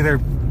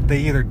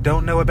either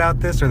don't know about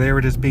this or they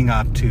were just being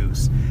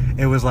obtuse.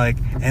 It was like,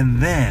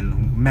 and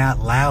then Matt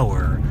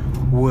Lauer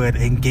would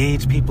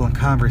engage people in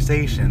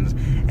conversations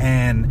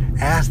and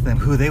ask them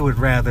who they would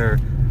rather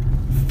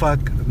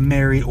fuck,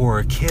 marry,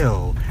 or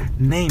kill,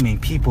 naming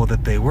people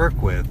that they work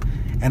with.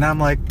 And I'm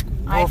like,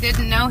 well, I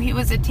didn't know he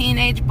was a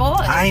teenage boy.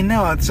 I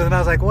know. So then I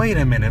was like, wait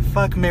a minute,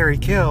 fuck, marry,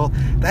 kill,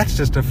 that's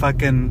just a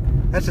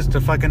fucking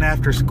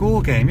after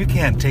school game. You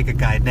can't take a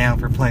guy down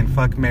for playing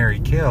fuck, marry,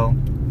 kill.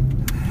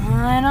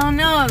 I don't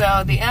know,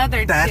 though. The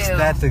other two.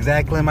 That's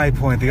exactly my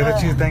point. The other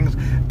two things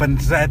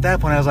But at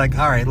that point, I was like,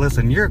 all right,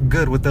 listen, you're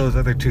good with those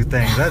other two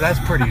things. That's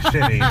pretty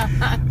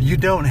shitty. You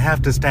don't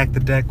have to stack the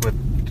deck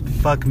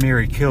with fuck,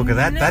 marry, kill, because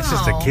that's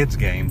just a kid's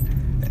game.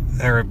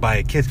 Or by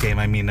a kid's game,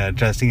 I mean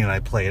Justine and I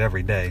play it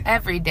every day.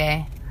 Every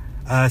day.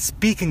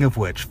 Speaking of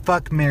which,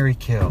 fuck, marry,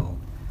 kill.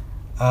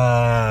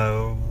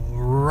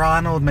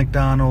 Ronald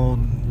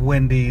McDonald,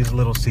 Wendy's,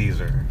 Little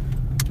Caesar.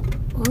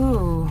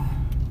 Ooh.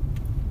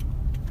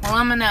 Well,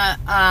 I'm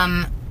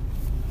gonna,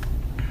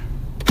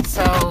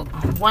 so,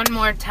 one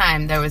more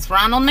time. There was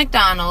Ronald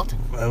McDonald.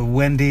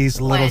 Wendy's,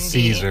 Little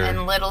Caesar.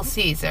 And Little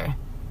Caesar.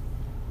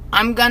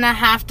 I'm gonna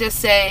have to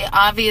say,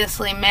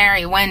 obviously,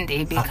 marry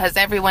Wendy, because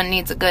everyone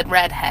needs a good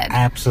redhead.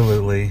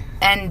 Absolutely.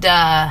 And,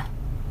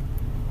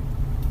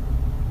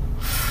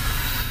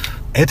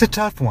 it's a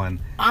tough one.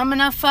 I'm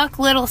gonna fuck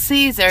Little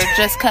Caesar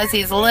just because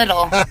he's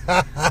little.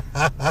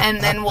 And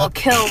then we'll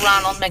kill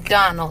Ronald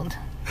McDonald.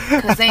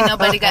 Because ain't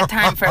nobody got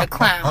time for a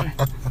clown.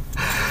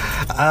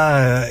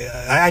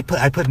 I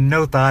put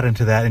no thought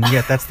into that, and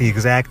yet that's the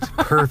exact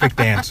perfect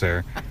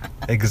answer.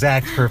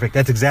 Perfect.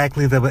 That's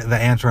exactly the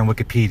answer on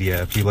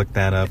Wikipedia, if you look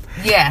that up.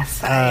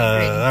 Yes,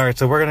 I agree. All right,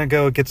 so we're going to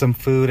go get some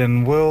food,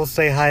 and we'll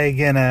say hi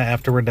again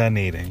after we're done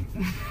eating.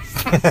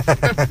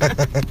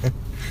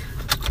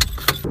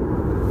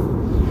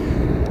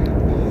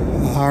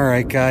 All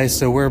right, guys,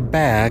 so we're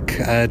back.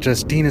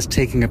 Justine is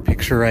taking a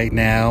picture right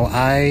now.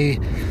 I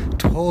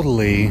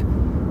totally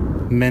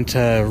meant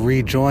to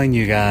rejoin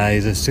you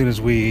guys as soon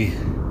as we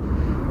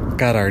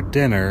got our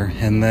dinner,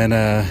 and then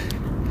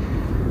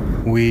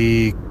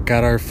we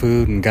got our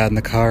food and got in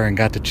the car and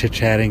got to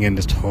chit-chatting and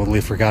just totally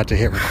forgot to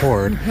hit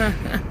record.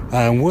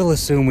 We'll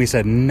assume we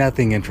said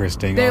nothing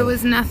interesting. There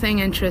was nothing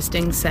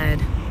interesting said.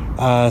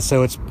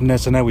 So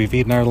now we've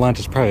eaten our lunch.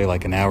 It's probably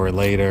like an hour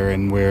later,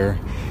 and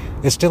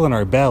it's still in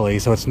our belly,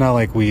 so it's not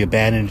like we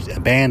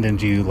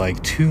abandoned you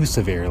like too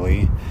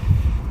severely.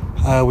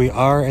 We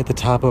are at the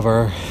top of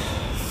our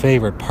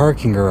favorite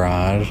parking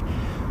garage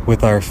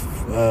with our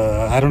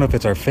I don't know if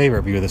it's our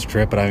favorite view of this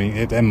trip, but I mean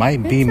it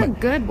might be a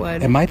good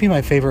one. It might be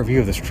my favorite view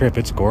of this trip.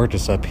 It's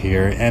gorgeous up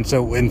here. And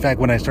so in fact,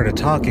 when I started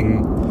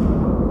talking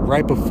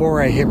right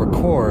before I hit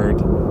record,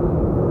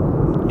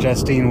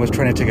 Justine was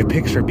trying to take a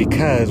picture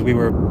because we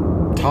were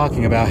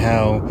talking about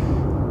how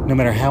no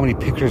matter how many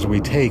pictures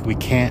we take, we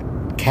can't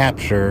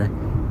capture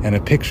in a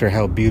picture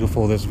how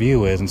beautiful this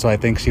view is. And so I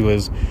think she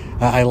was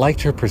I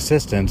liked her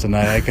persistence, and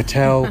I could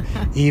tell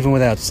even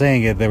without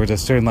saying it, there was a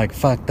certain like,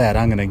 fuck that,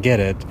 I'm gonna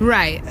get it.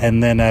 Right.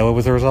 And then what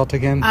was the result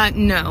again?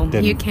 No,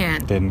 you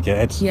can't. Didn't get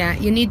it. Yeah,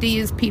 you need to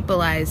use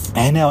people eyes.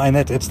 I know, and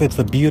it's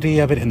the beauty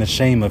of it and the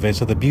shame of it.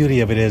 So the beauty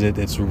of it is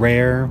it's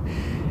rare,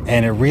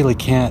 and it really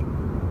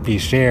can't be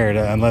shared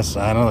unless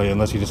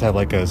you just have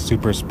like a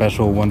super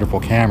special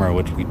wonderful camera,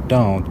 which we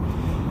don't.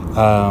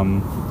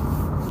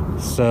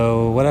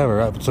 So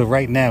whatever. So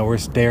right now we're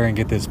staring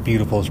at this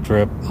beautiful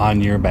strip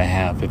on your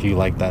behalf, if you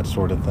like that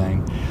sort of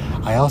thing.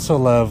 I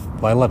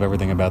love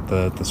everything about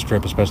the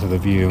strip, especially the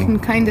view. You can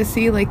kind of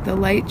see like the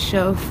light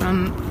show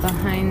from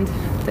behind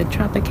the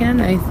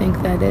Tropicana, I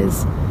think that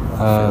is.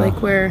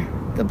 Like where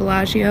the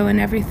Bellagio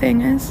and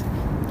everything is.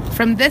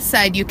 From this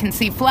side you can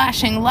see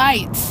flashing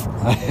lights.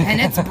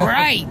 And it's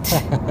bright.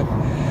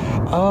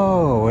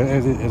 Oh,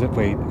 is it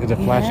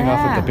flashing off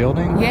at the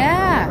building?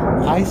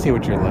 Yeah. I see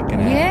what you're looking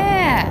at.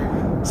 Yeah.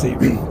 See,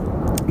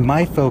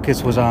 my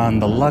focus was on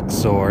the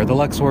Luxor. The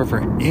Luxor,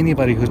 for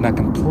anybody who's not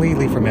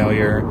completely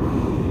familiar,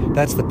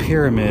 that's the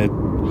Pyramid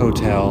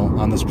Hotel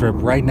on the Strip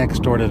right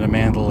next door to the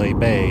Mandalay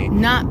Bay.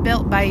 Not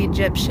built by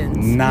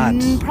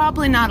Egyptians.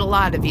 Probably not a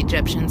lot of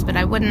Egyptians, but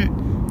I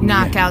wouldn't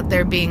knock out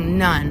there being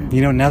none.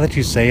 You know, now that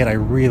you say it, I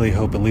really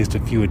hope at least a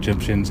few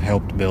Egyptians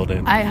helped build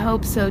it. I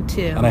hope so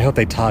too. And I hope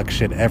they talk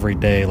shit every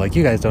day, like,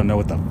 you guys don't know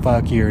what the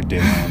fuck you're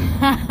doing.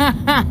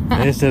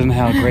 This isn't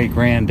how great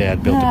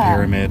granddad built a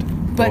pyramid.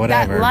 But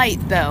whatever. That light,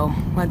 though,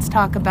 let's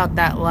talk about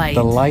that light.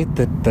 The light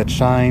that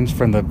shines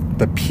from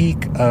the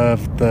peak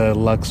of the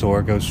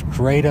Luxor goes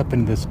straight up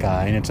into the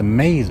sky, and it's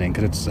amazing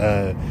because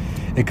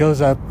it goes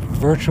up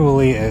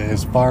virtually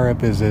as far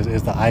up as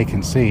the eye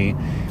can see.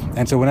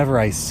 And so whenever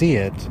I see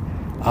it,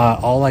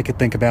 all I could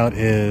think about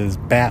is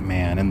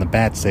Batman and the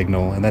bat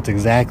signal, and that's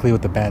exactly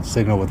what the bat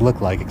signal would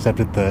look like, except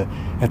at the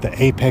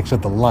apex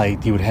of the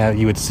light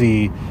you would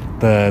see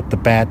the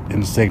bat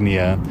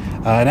insignia.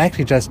 And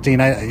actually, Justine,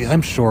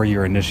 I'm sure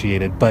you're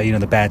initiated, but you know,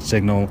 the bat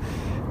signal,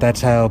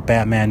 that's how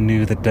Batman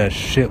knew that the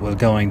shit was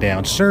going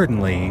down.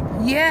 Certainly,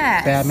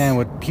 yes. Batman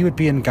would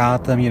be in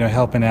Gotham, you know,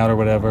 helping out or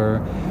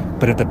whatever.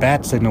 But if the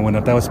bat signal went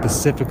up, that was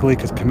specifically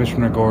because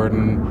Commissioner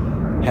Gordon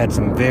had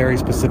some very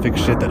specific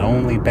shit that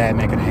only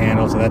Batman could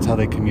handle, so that's how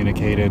they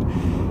communicated.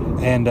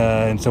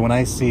 And so when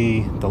I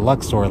see the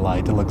Luxor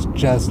light, it looks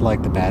just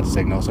like the bat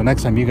signal. So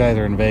next time you guys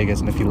are in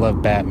Vegas, and if you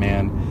love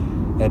Batman,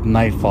 at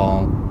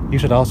nightfall, you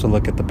should also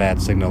look at the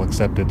bat signal,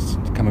 except it's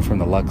coming from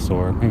the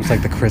Luxor. Maybe it's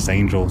like the Chris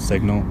Angel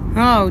signal.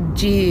 Oh,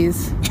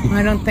 geez.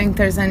 I don't think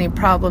there's any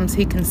problems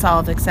he can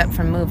solve except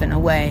for moving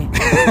away.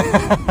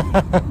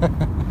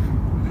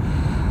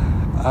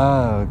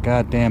 Oh,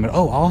 god damn it.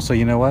 Oh, also,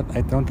 you know what?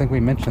 I don't think we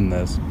mentioned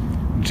this.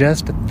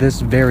 just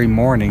this very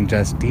morning,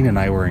 Justine and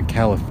I were in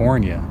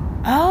California.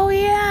 Oh,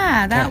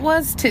 yeah, that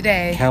was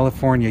today.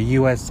 California,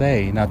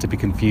 USA, not to be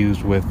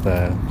confused with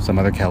some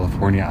other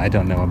California I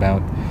don't know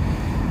about.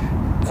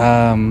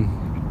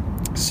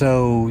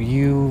 So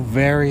you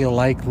very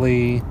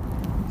likely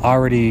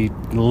already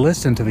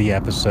listened to the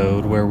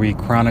episode where we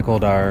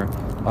chronicled our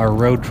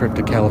road trip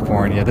to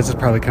California. This is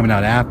probably coming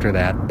out after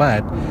that,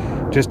 but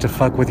just to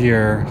fuck with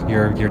your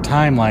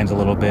timelines a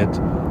little bit,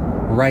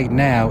 right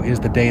now is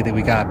the day that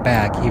we got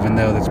back, even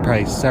though there's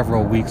probably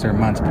several weeks or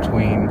months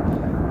between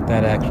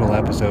that actual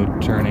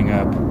episode turning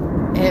up.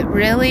 It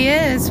really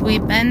is. We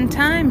bend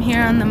time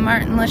here on the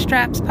Martin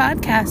Lestrap's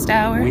podcast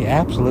hour. We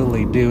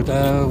absolutely do.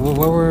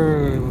 What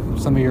were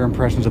some of your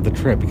impressions of the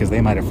trip? Because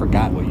they might have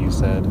forgot what you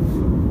said.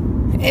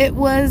 It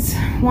was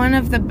one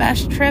of the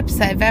best trips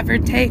I've ever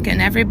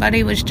taken.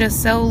 Everybody was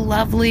just so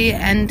lovely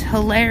and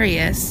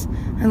hilarious.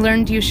 I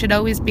learned you should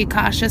always be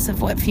cautious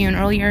of what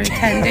funeral you're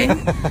attending.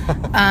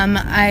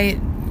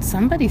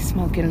 Somebody's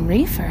smoking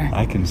reefer.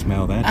 I can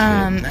smell that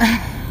shit.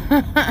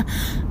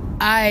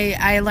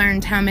 I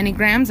learned how many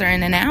grams are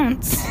in an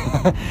ounce.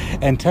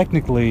 And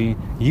technically,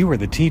 you were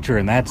the teacher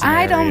in that scenario.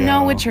 I don't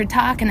know what you're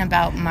talking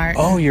about,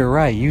 Martin. Oh, you're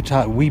right.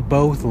 We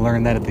both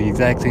learned that at the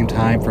exact same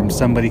time from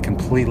somebody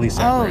completely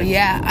separate. Oh,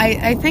 yeah.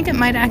 I think it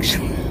might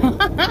actually...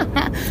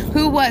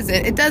 Who was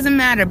it? It doesn't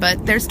matter,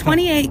 but there's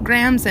 28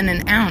 grams in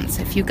an ounce,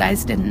 if you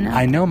guys didn't know.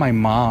 I know my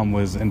mom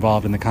was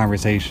involved in the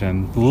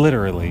conversation,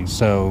 literally,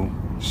 so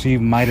she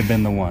might have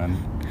been the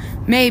one.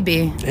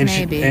 Maybe.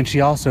 And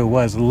she also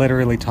was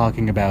literally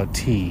talking about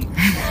tea,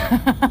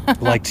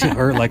 like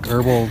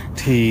herbal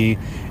tea,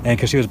 and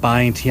because she was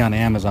buying tea on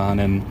Amazon,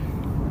 and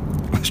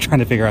I was trying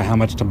to figure out how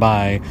much to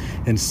buy,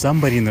 and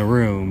somebody in the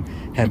room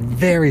had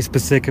very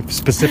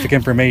specific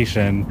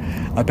information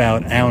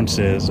about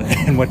ounces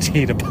and what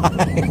tea to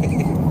buy.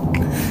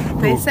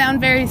 They sound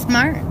very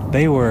smart.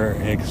 They were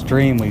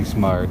extremely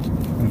smart,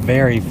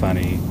 very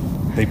funny.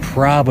 They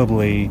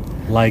probably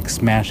like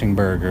Smashing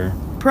Burger.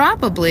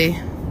 Probably.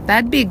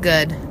 That'd be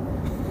good.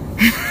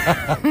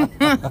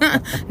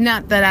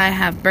 Not that I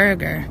have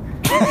burger.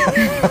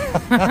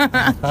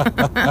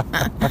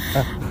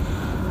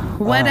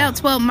 What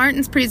else? Well,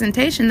 Martin's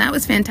presentation, that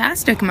was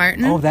fantastic,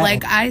 Martin. Oh,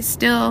 that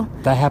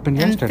happened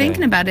yesterday. I'm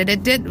thinking about it.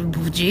 It did.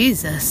 Oh,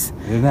 Jesus.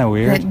 Isn't that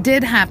weird? It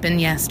did happen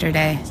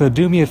yesterday. So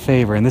do me a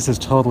favor, and this is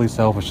totally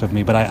selfish of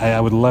me, but I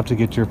would love to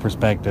get your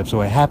perspective.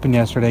 So it happened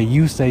yesterday.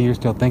 You say you're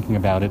still thinking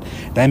about it.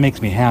 That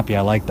makes me happy.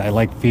 I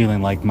like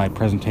feeling like my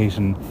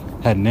presentation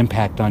had an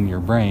impact on your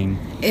brain.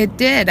 It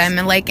did. I'm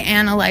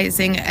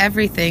analyzing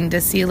everything to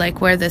see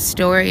where the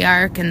story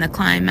arc and the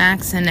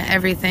climax and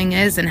everything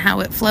is and how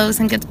it flows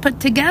and gets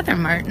put together,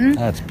 Martin.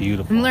 That's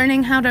beautiful. I'm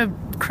learning how to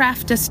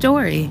craft a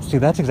story. See,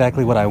 that's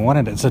exactly what I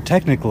wanted. So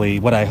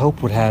technically, what I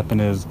hope would happen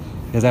is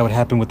that would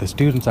happen with the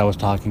students I was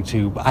talking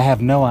to. I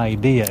have no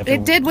idea if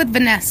it did with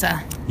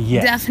Vanessa.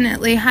 Yes.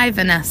 Definitely. Hi,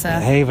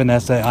 Vanessa. Hey,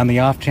 Vanessa. On the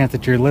off chance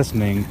that you're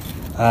listening,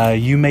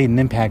 you made an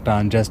impact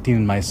on Justine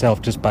and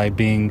myself just by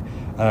being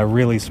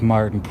really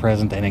smart and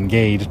present and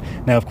engaged.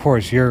 Now, of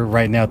course, you're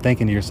right now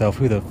thinking to yourself,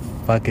 who the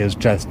fuck is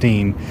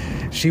Justine?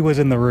 She was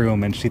in the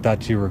room and she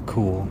thought you were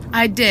cool.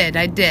 I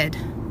did.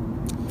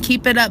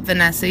 Keep it up,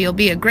 Vanessa. You'll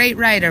be a great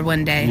writer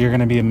one day. You're going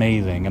to be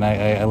amazing, and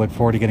I look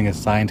forward to getting a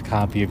signed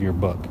copy of your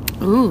book.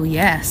 Ooh,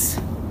 yes.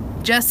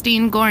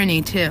 Justine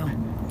Gorney, too.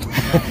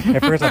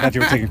 At first, I thought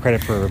you were taking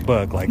credit for a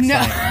book,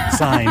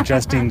 signed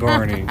Justine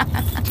Gorney.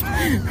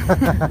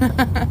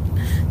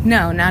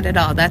 No, not at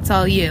all. That's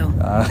all you.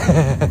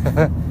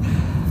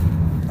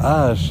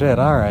 Oh, shit.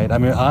 All right. I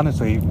mean,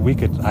 honestly,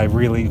 I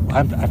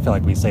feel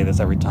like we say this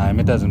every time.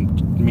 It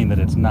doesn't mean that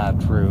it's not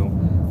true.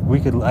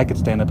 I could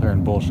stand up here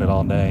and bullshit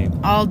all day.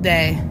 All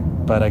day.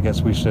 But I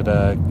guess we should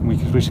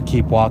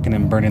keep walking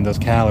and burning those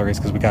calories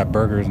because we got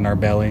burgers in our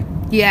belly.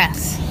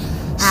 Yes.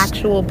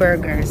 Actual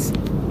burgers.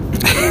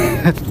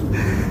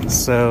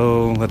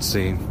 So, let's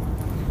see.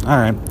 All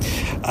right.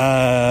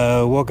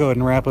 We'll go ahead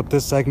and wrap up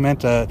this segment.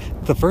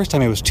 The first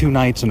time it was 2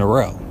 nights in a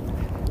row.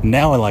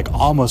 Now,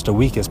 almost a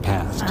week has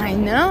passed. I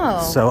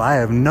know. So I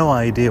have no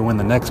idea when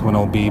the next one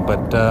will be, but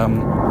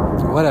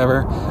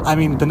whatever. I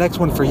mean, the next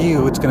one for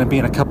you, it's going to be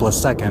in a couple of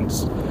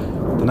seconds.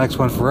 The next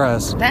one for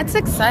us. That's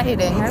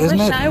exciting. I wish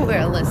I were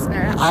a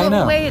listener. I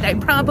know. Wait, I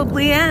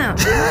probably am.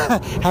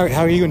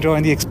 How are you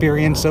enjoying the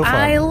experience so far?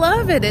 I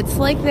love it. It's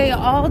like they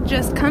all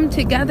just come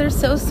together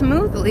so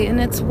smoothly, and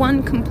it's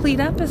one complete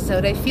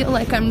episode. I feel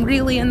like I'm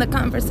really in the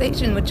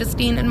conversation with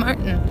Justine and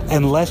Martin.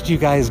 And lest you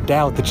guys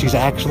doubt that she's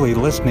actually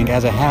listening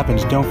as it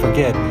happens, don't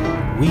forget,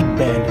 we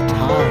bend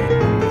time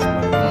in this one.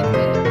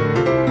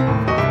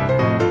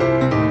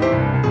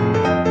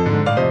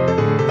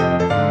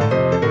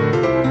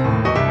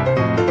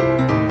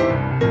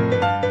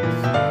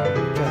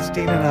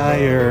 Justine and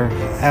I are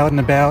out and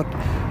about,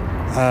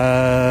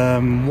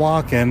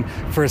 walking.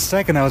 For a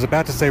second, I was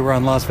about to say we're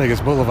on Las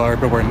Vegas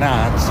Boulevard, but we're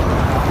not.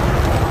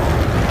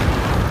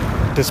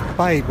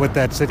 Despite what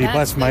that city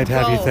bus might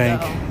have you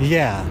think. Though.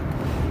 Yeah,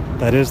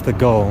 that is the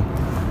goal.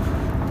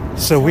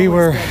 So we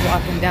were Good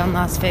walking down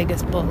Las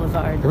Vegas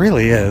Boulevard. It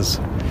really is.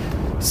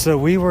 So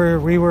we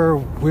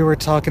were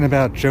talking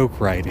about joke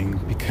writing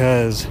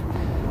because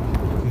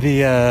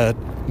the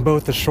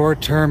both the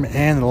short-term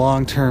and the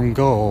long-term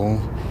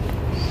goal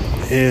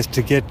is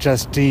to get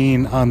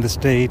Justine on the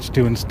stage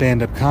doing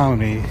stand-up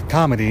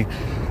comedy,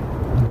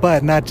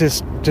 but not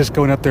just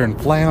going up there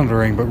and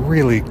floundering, but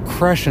really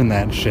crushing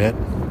that shit.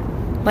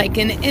 Like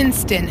an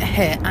instant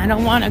hit. I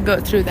don't want to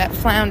go through that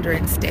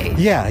floundering stage.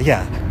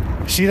 Yeah.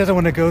 She doesn't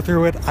want to go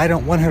through it. I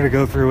don't want her to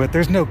go through it.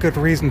 There's no good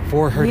reason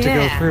for her to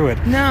go through it.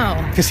 No.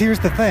 Because here's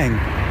the thing.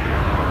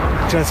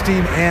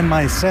 Justine and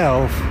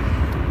myself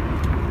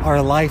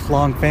are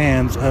lifelong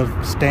fans of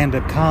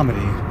stand-up comedy.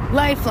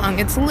 Lifelong.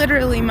 It's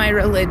literally my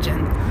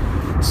religion.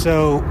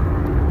 So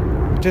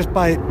just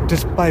by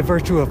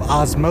virtue of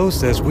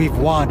osmosis, we've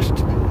watched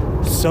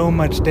so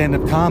much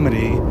stand-up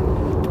comedy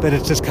that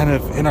it's just kind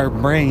of in our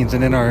brains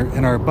and in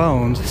our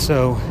bones.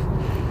 So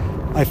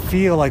I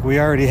feel like we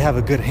already have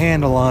a good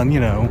handle on,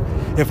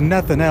 if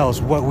nothing else,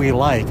 what we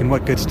like and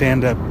what good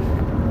stand-up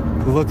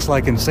looks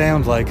like and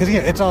sounds like. Because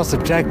it's all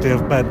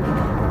subjective, but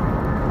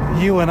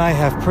you and I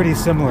have pretty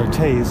similar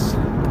tastes.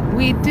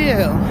 We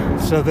do.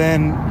 So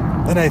then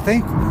I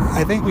think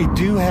we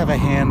do have a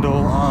handle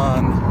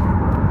on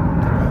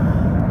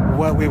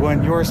what we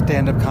want your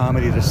stand-up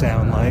comedy to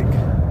sound like.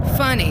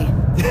 Funny.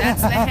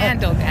 That's the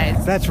handle,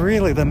 guys. That's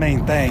really the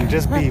main thing.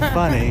 Just be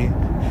funny.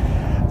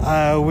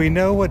 We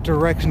know what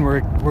direction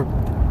we're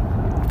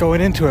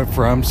going into it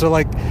from. So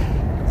like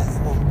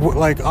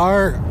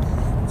our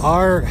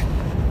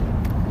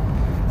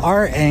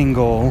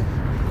angle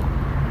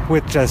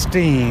with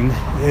Justine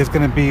is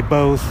going to be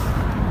both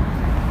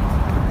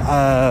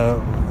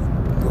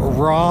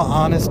raw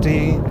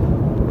honesty,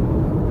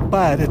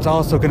 but it's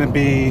also going to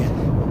be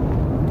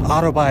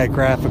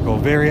autobiographical,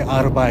 very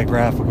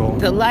autobiographical.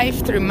 The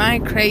life through my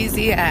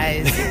crazy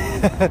eyes.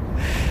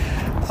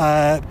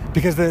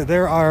 Because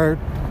there are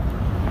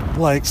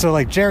like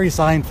Jerry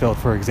Seinfeld,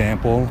 for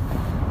example,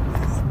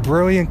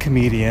 brilliant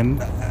comedian,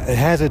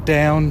 has it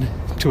down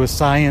to a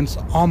science,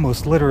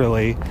 almost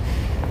literally.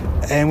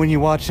 And when you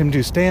watch him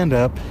do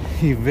stand-up,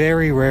 he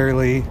very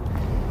rarely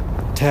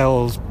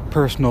tells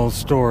personal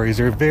stories,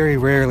 or very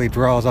rarely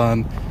draws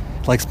on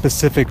like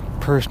specific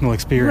personal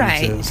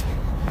experiences. Right.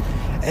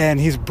 And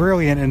he's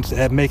brilliant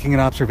at making an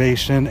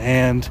observation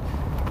and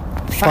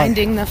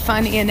finding the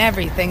funny in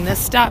everything. The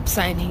stop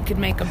sign he could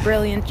make a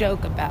brilliant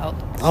joke about.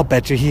 I'll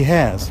bet you he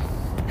has.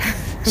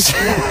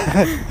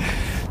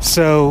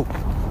 So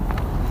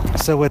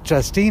with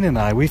Justine and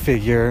I, we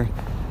figure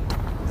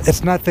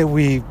it's not that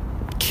we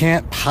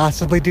can't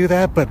possibly do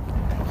that, but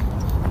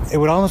it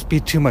would almost be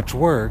too much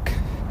work,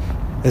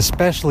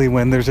 especially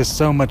when there's just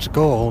so much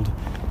gold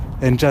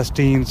in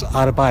Justine's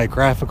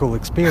autobiographical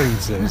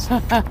experiences.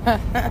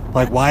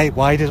 Like, why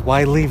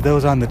leave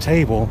those on the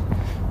table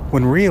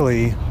when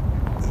really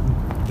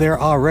they're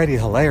already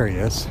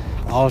hilarious?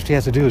 All she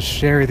has to do is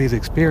share these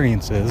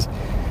experiences,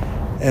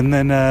 and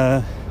then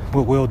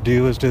what we'll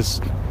do is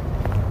just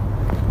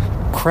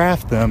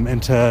craft them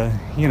into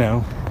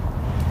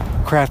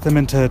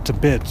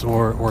bits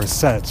or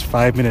sets.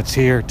 5 minutes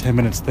here, 10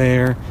 minutes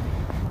there,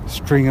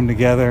 string them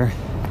together.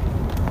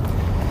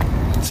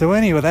 So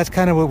anyway, that's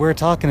kind of what we're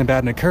talking about,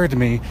 and it occurred to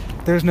me,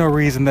 there's no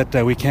reason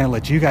that we can't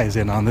let you guys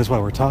in on this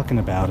while we're talking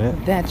about it.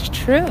 That's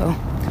true.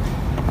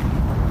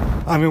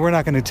 I mean, we're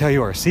not going to tell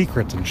you our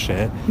secrets and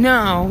shit.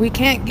 No, we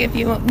can't give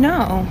you...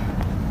 No.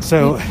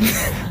 So,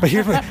 but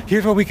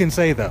here's what we can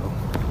say, though.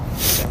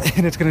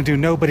 And it's going to do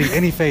nobody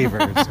any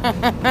favors.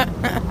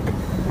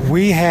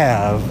 We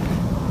have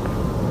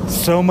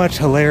so much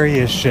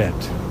hilarious shit.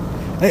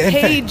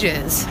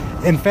 Pages.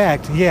 In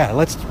fact, yeah,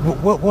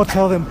 we'll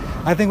tell them.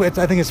 I think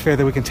it's fair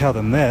that we can tell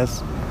them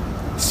this.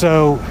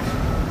 So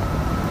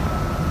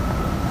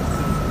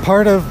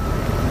part of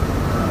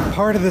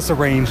this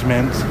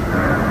arrangement,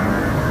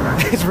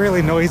 it's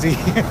really noisy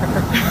here.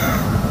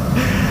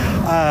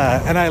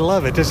 And I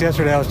love it. Just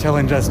yesterday I was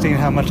telling Justine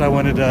how much I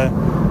wanted to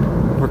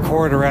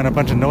record around a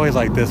bunch of noise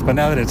like this, but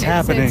now that it's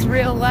happening... It's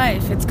real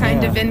life. It's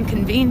kind of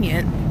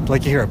inconvenient.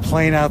 Like you hear a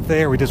plane out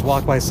there, we just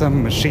walk by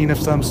some machine of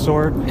some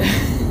sort.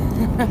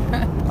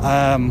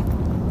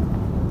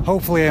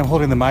 Hopefully I'm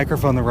holding the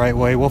microphone the right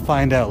way. We'll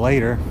find out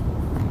later.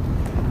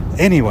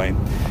 Anyway,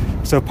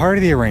 so part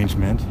of the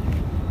arrangement,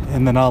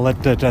 and then I'll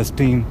let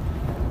Justine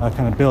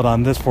kind of build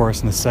on this for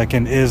us in a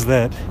second, is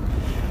that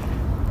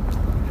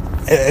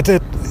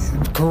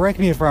correct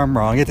me if I'm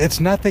wrong, it's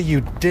not that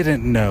you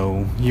didn't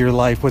know your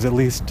life was at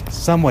least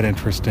somewhat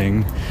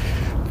interesting,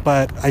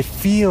 but I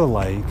feel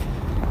like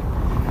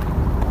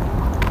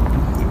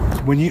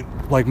when you,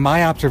 like,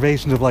 my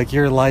observations of like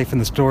your life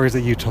and the stories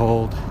that you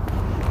told,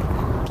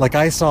 like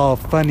I saw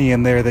funny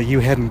in there that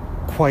it hadn't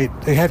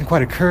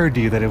quite occurred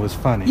to you that it was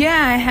funny.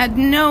 Yeah, I had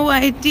no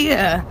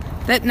idea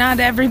that not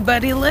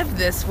everybody lived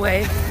this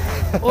way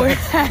or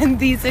had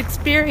these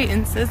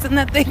experiences and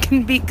that they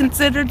can be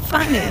considered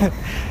funny.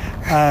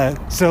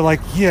 So like,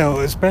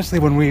 especially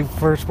when we're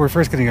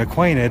first getting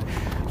acquainted,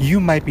 you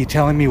might be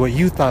telling me what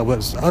you thought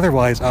was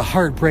otherwise a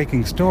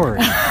heartbreaking story.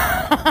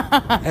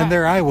 And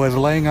there I was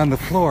laying on the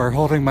floor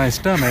holding my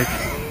stomach.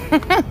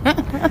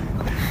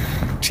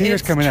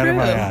 Tears It's coming out of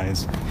my true.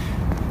 eyes.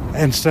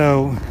 And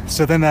so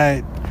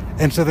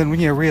then when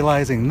you're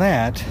realizing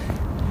that,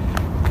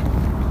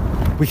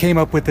 we came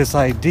up with this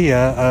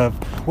idea of,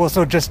 well,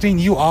 so Justine,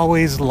 you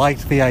always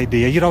liked the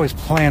idea. You'd always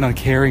plan on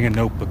carrying a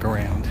notebook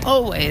around.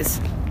 Always.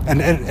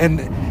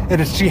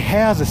 And she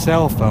has a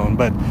cell phone,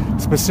 but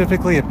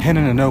specifically a pen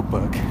and a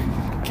notebook,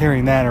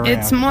 carrying that around.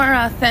 It's more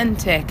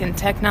authentic, and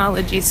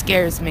technology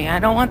scares me. I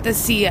don't want the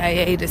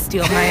CIA to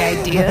steal my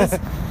ideas.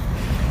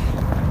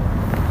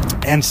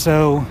 And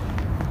so,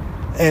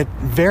 at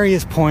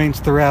various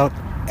points throughout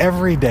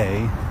every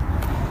day,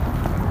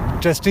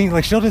 Justine,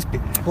 like, she'll just be,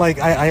 like,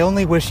 I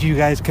only wish you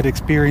guys could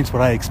experience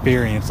what I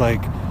experienced.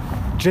 Like,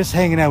 just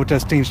hanging out with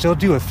Justine, she'll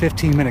do a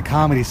 15-minute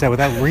comedy set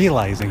without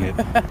realizing it.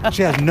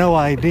 She has no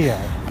idea.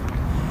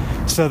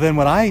 So then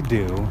what I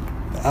do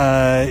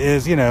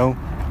is, you know,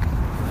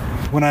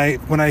 when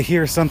I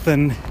hear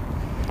something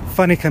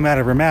funny come out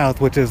of her mouth,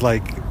 which is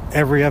like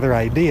every other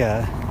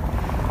idea,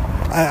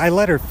 I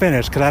let her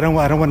finish because I don't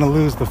want to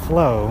lose the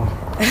flow.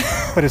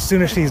 But as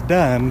soon as she's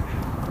done,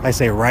 I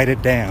say, write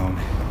it down.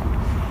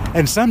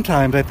 And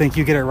sometimes I think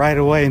you get it right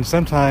away, and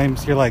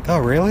sometimes you're like, oh,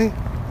 really?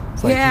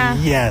 It's like, Yeah.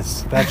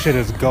 yes, that shit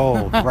is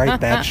gold. Write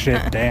that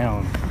shit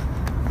down.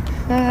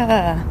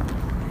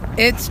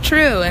 It's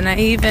true, and I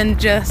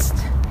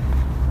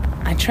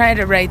try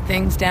to write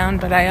things down,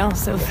 but I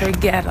also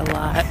forget a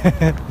lot.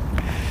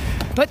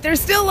 But there's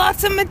still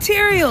lots of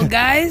material,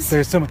 guys.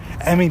 There's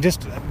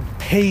just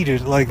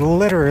pages, like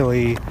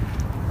literally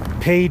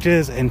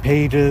pages and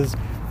pages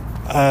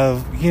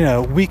of, you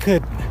know, we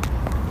could,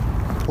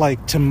 like,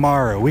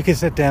 we could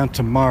sit down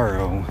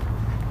tomorrow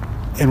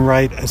and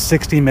write a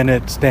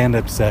 60-minute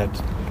stand-up set.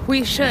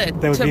 We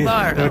should,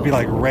 That would be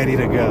like ready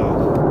to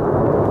go.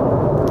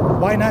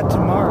 Why not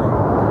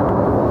tomorrow?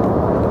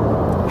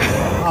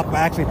 I'll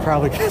actually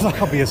probably, because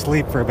I'll be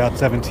asleep for about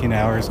 17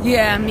 hours.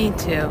 Yeah, me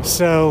too.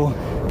 So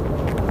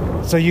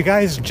you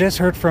guys just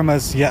heard from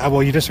us. Yeah,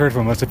 well, you just heard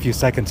from us a few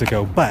seconds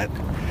ago, but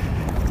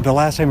the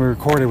last time we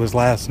recorded was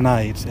last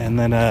night, and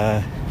then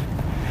I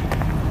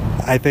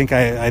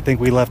think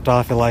we left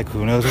off at, like,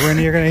 who knows when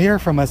you're going to hear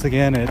from us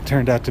again, and it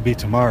turned out to be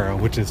tomorrow,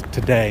 which is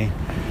today.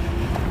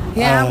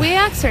 Yeah, we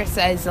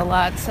exercise a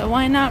lot, so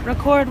why not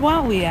record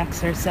while we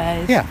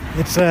exercise? Yeah,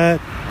 it's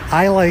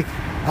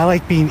I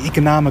like being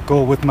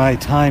economical with my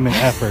time and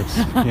efforts,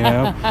 you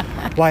know?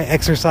 Why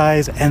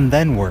exercise and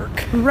then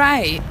work?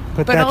 Right.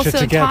 Put But that shit also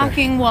together.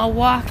 talking while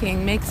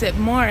walking makes it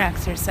more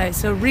exercise.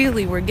 So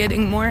really, we're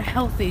getting more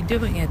healthy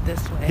doing it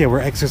this way. Yeah, we're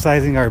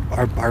exercising our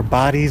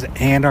bodies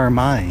and our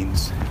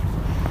minds.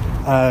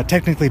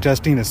 Technically,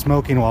 Justine is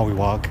smoking while we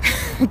walk.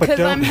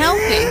 Because I'm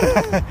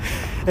healthy.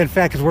 In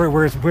fact,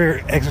 because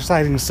we're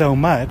exercising so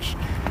much,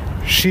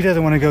 she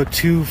doesn't want to go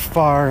too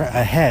far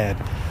ahead.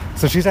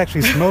 So she's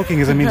actually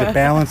smoking as a means of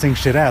balancing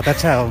shit out.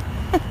 That's how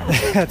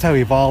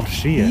evolved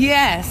she is.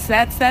 Yes,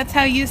 that's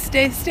how you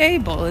stay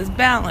stable, is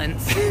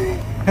balance.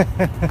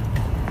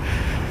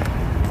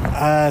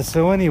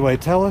 So anyway,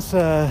 tell us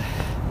a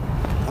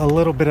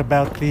little bit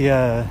about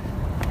a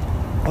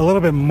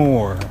little bit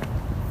more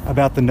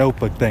about the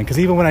notebook thing. Because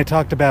even when I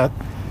talked about,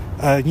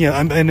 you know,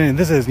 and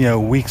this is, you know,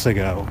 weeks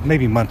ago,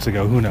 maybe months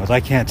ago, who knows? I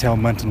can't tell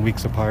months and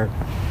weeks apart.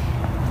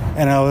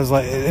 And I was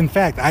like, in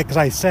fact, because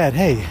I said,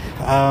 hey,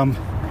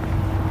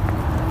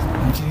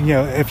 you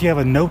know, if you have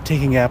a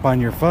note-taking app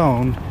on your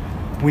phone,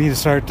 we need to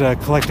start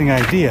collecting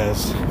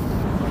ideas.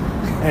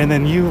 And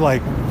then you,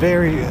 like,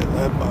 very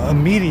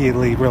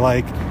immediately were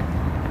like,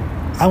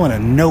 I want a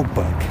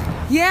notebook.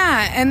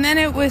 Yeah, and then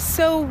it was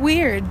so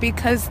weird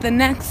because the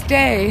next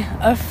day,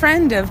 a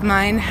friend of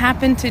mine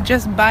happened to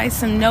just buy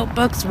some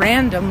notebooks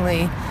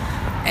randomly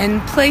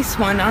and place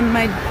one on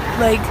my,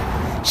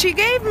 like, she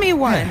gave me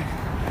one.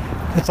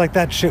 Yeah. It's like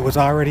that shit was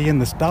already in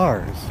the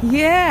stars.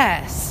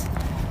 Yes.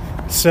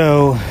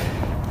 So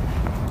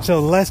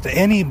lest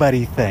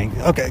anybody think,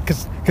 okay,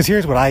 because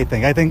here's what I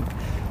think. I think,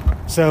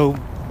 so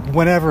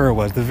whenever it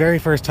was, the very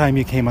first time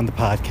you came on the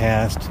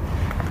podcast,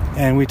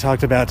 and we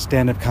talked about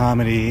stand-up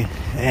comedy,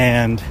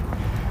 and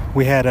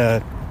we had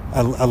a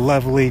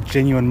lovely,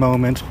 genuine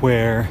moment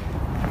where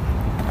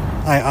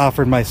I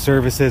offered my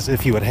services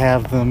if you would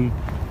have them,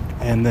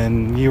 and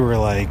then you were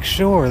like,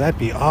 sure, that'd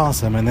be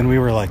awesome, and then we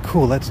were like,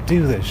 cool, let's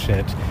do this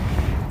shit.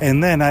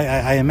 And then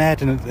I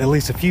imagine at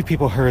least a few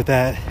people heard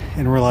that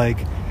and were like,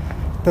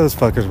 those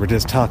fuckers were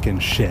just talking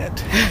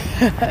shit.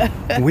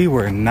 We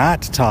were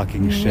not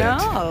talking shit.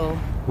 No.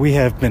 We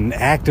have been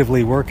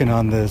actively working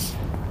on this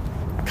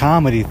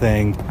comedy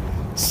thing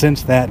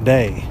since that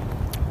day.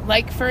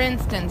 Like, for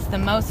instance, the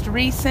most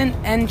recent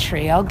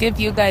entry. I'll give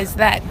you guys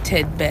that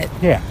tidbit.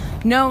 Yeah.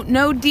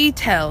 No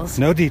details.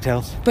 No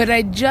details. But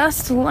I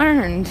just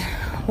learned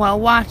while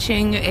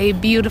watching a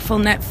beautiful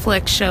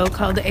Netflix show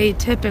called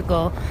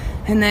Atypical,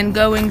 and then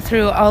going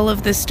through all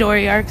of the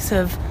story arcs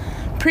of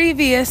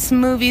previous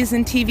movies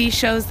and TV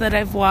shows that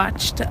I've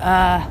watched,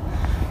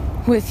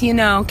 with,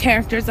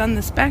 characters on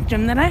the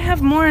spectrum that I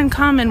have more in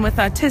common with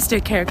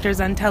autistic characters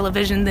on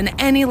television than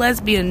any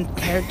lesbian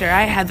character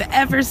I have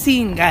ever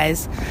seen,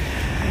 guys.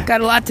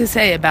 Got a lot to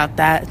say about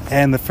that.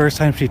 And the first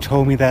time she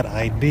told me that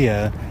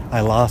idea,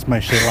 I lost my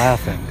shit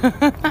laughing.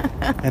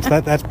 And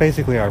so that's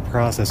basically our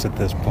process at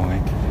this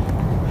point.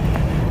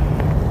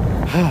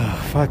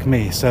 Fuck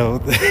me. So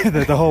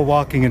the whole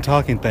walking and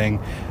talking thing.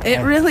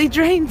 It really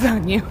drains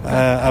on you.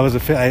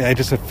 I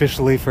just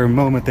officially, for a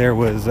moment there,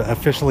 was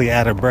officially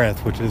out of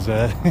breath, which is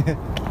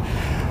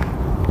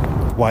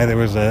why there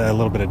was a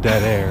little bit of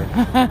dead air.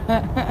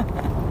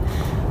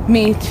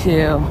 Me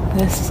too.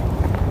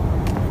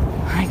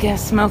 I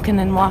guess smoking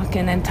and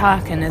walking and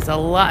talking is a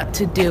lot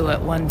to do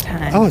at one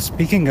time. Oh,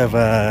 speaking of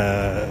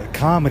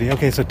comedy.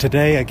 Okay, so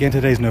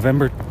today's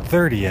November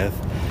 30th.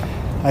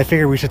 I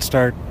figure we should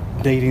start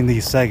dating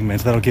these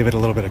segments. That'll give it a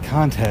little bit of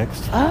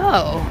context.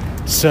 Oh,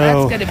 so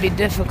that's going to be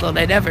difficult.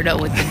 I never know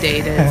what the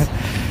date is.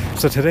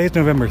 So today's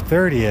November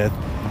 30th.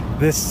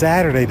 This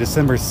Saturday,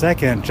 December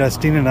 2nd,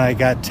 Justine and I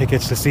got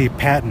tickets to see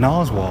Patton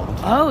Oswalt.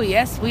 Oh,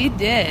 yes, we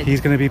did.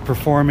 He's going to be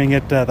performing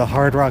at the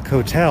Hard Rock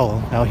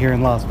Hotel out here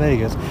in Las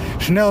Vegas.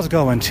 Chanel's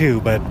going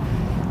too, but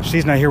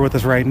she's not here with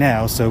us right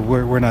now, so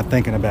we're not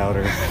thinking about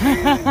her.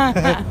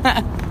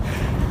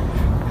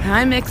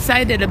 I'm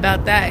excited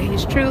about that.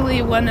 He's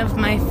truly one of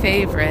my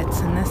favorites,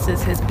 and this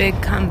is his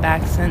big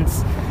comeback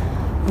since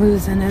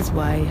losing his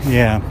wife.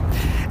 Yeah,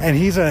 and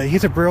he's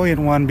a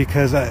brilliant one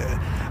because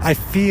I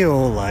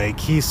feel like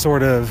he's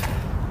sort of.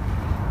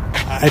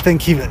 I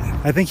think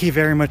he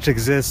very much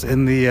exists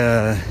in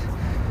if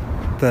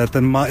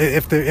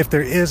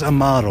there is a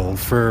model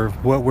for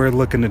what we're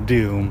looking to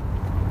do.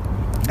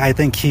 I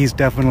think he's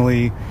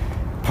definitely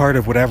part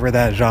of whatever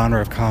that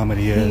genre of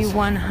comedy is. He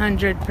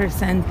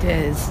 100%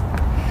 is.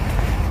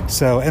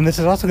 So, and this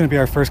is also going to be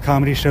our first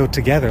comedy show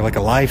together, like a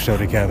live show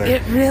together.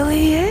 It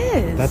really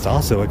is. That's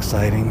also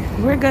exciting.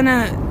 We're going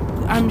to,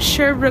 I'm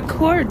sure,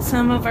 record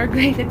some of our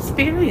great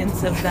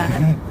experience of that.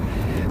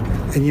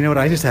 And you know what?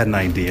 I just had an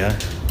idea.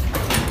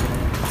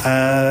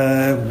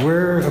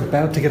 We're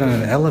about to get on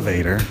an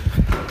elevator.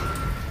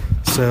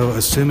 So,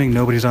 assuming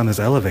nobody's on this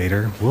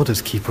elevator, we'll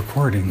just keep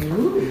recording.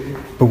 Ooh.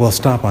 But we'll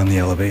stop on the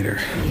elevator.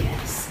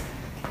 Yes.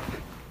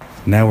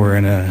 Now we're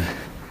in an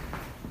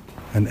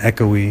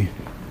echoey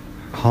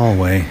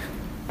hallway.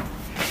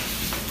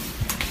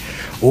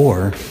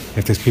 Or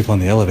if there's people in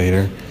the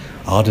elevator,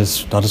 I'll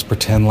just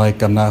pretend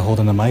like I'm not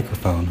holding a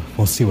microphone.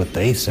 We'll see what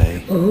they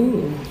say.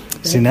 Ooh,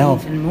 that's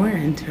even more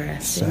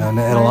interesting. I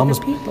know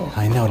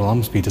it'll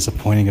almost be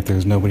disappointing if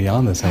there's nobody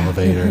on this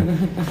elevator.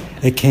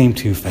 It came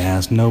too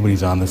fast.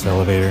 Nobody's on this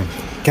elevator.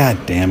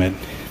 God damn it.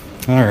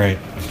 All right.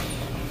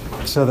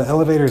 So the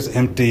elevator's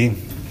empty.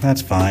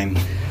 That's fine.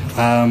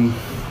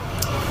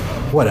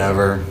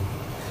 Whatever.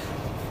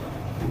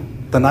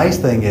 The nice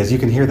thing is you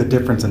can hear the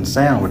difference in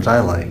sound, which I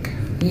like.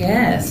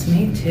 Yes,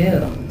 me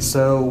too.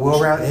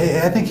 So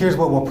I think here's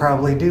what we'll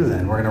probably do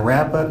then. We're going to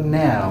wrap up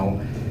now,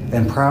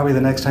 and probably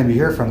the next time you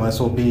hear from us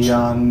will be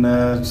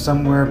on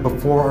somewhere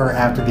before or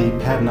after the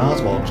Patton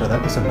Oswalt show.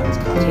 That'd be some nice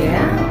content.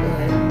 Yeah.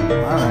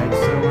 All right,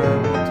 so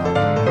we'll talk.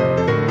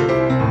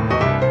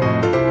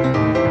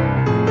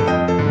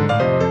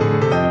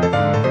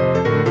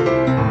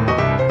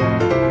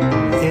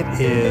 It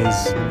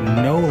is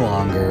no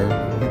longer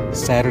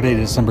Saturday,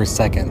 December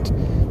 2nd.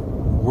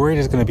 We're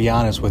just going to be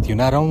honest with you.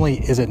 Not only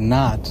is it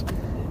not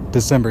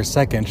December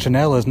 2nd,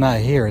 Chanel is not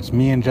here. It's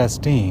me and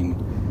Justine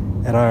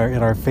at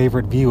our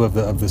favorite view of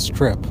the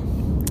strip.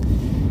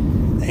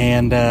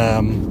 And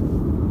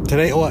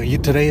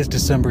today is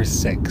December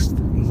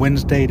 6th,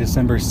 Wednesday,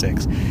 December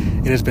 6th.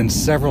 It has been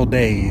several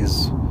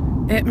days.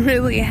 It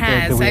really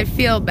has. I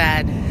feel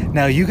bad.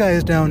 Now, you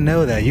guys don't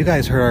know that. You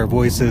guys heard our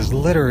voices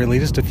literally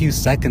just a few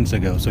seconds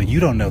ago, so you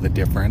don't know the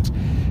difference.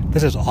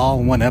 This is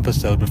all one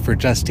episode, but for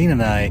Justine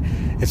and I,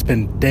 it's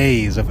been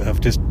days of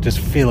just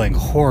feeling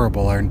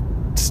horrible. Our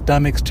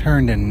stomachs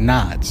turned in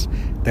knots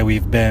that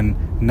we've been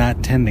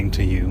not tending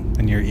to you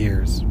and your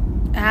ears.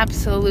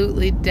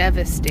 Absolutely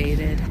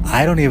devastated.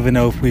 I don't even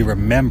know if we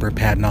remember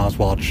Patton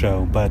Oswalt's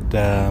show, but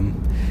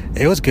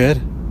it was good.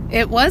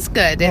 It was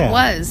good. Yeah. It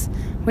was.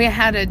 We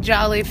had a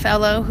jolly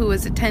fellow who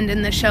was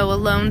attending the show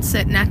alone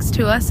sit next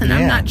to us, and Yeah.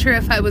 I'm not sure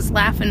if I was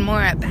laughing more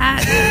at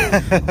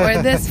Patton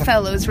or this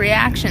fellow's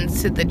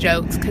reactions to the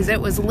jokes, because it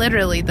was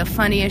literally the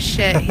funniest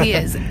shit he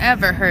has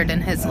ever heard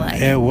in his life.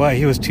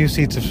 He was two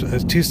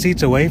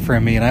seats away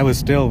from me, and I was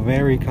still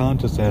very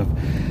conscious of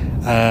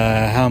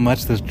how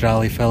much this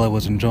jolly fellow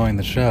was enjoying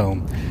the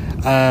show.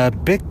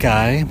 Big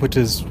guy, which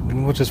is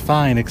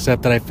fine,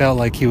 except that I felt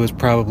like he was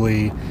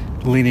probably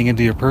leaning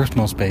into your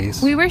personal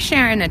space. We were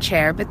sharing a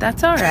chair, but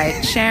that's all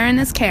right. Sharon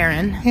is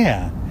Karen.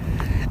 Yeah.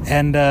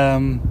 And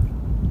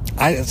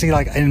I see,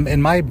 like,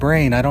 in my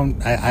brain,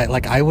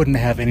 I wouldn't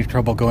have any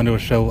trouble going to a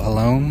show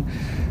alone,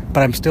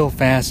 but I'm still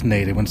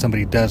fascinated when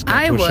somebody does go to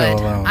a show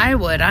alone. I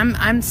would.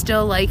 I'm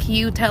still like,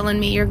 you telling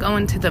me you're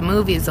going to the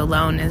movies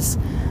alone is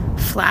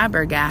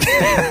flabbergasted.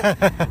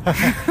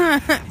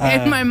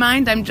 In my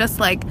mind, I'm just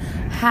like,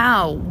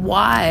 how?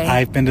 Why?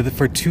 I've been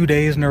for 2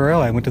 days in a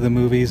row. I went to the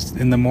movies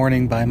in the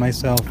morning by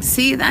myself.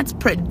 See, that's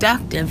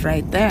productive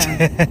right there.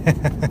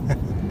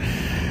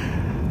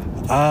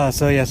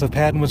 So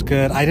Patton was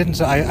good.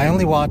 I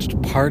only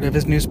watched part of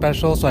his new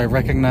special, so I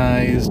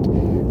recognized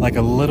like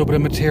a little bit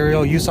of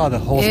material. You saw the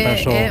whole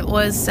special. It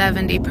was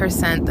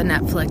 70% the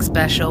Netflix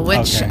special,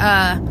 which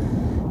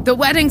the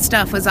wedding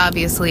stuff was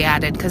obviously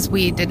added because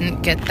we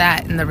didn't get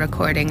that in the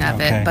recording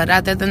of it. But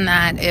other than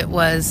that, it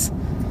was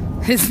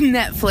his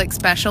Netflix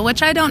special,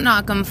 which I don't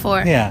knock him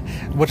for. Yeah,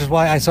 which is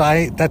why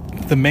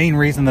the main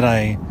reason that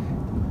I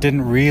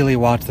didn't really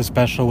watch the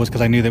special was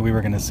because I knew that we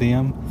were going to see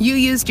him. You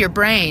used your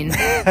brain.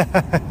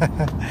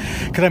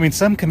 Because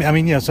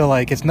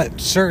it's not,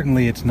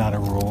 certainly it's not a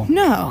rule.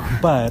 No.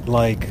 But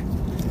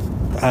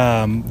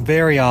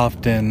very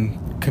often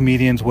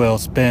comedians will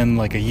spend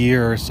like a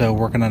year or so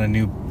working on a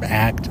new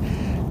act.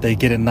 They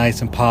get it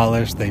nice and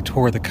polished. They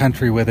tour the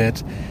country with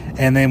it.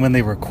 And then when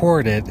they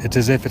record it, it's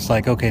as if it's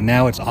like, okay,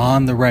 now it's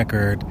on the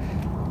record.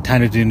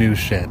 Time to do new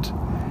shit.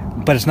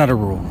 But it's not a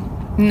rule.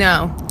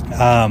 No.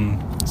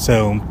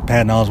 So,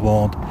 Patton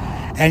Oswalt.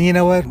 And you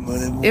know what?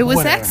 It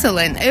was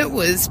excellent. It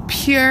was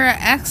pure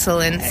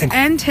excellence.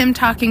 And him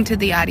talking to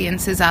the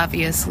audience is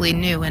obviously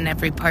new in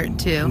every part,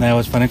 too. That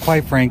was fun. And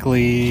quite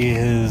frankly,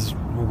 his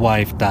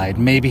wife died.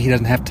 Maybe he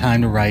doesn't have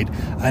time to write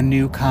a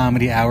new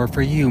comedy hour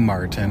for you,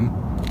 Martin.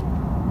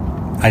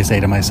 I say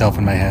to myself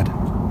in my head.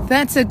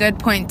 That's a good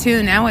point,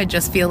 too. Now I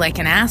just feel like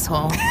an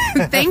asshole.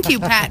 Thank you,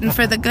 Patton,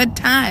 for the good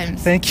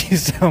times. Thank you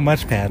so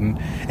much, Patton.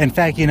 In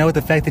fact, you know what?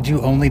 The fact that you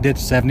only did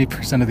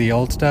 70% of the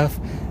old stuff...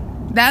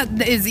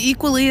 That is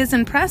equally as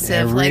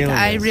impressive.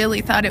 I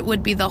really thought it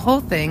would be the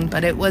whole thing,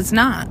 but it was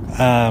not.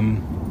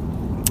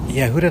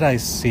 Who did I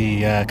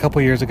see? A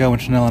couple years ago when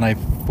Chanel and I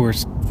were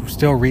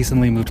still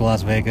recently moved to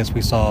Las Vegas,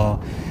 we saw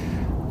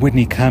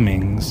Whitney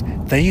Cummings.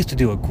 They used to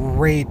do a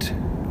great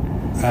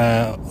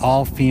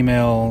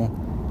all-female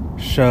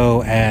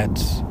show at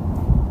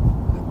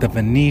the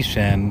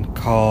Venetian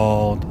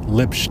called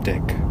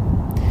Lipstick,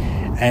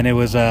 and it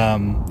was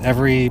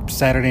every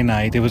Saturday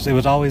night. It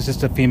was always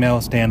just a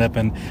female stand-up,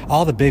 and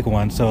all the big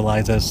ones, so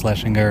Eliza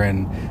Schlesinger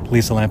and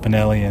Lisa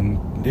Lampanelli, and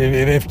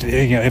if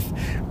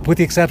with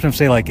the exception of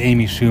say like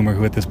Amy Schumer,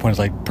 who at this point is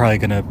like probably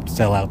gonna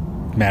sell out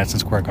Madison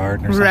Square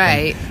Garden or something.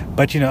 Right.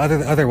 But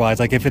otherwise,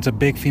 like if it's a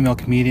big female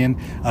comedian,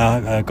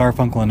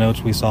 Garfunkel and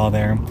Oates we saw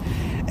there.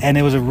 And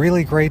it was a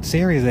really great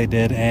series they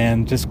did,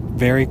 and just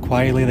very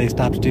quietly they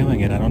stopped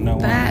doing it. I don't know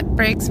why. That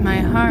breaks my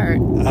heart.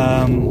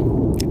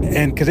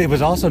 And because it was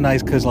also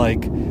nice because,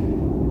 like,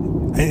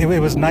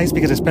 it was nice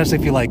because especially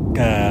if you like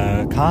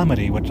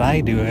comedy, which I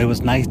do, it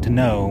was nice to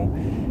know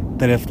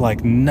that if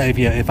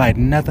I had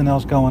nothing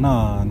else going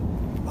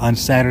on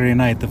Saturday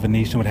night, the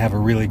Venetian would have a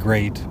really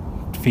great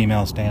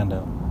female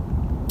stand-up.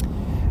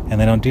 And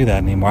they don't do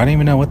that anymore. I don't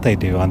even know what they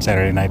do on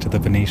Saturday nights at the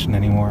Venetian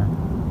anymore.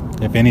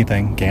 If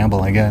anything,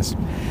 gamble, I guess.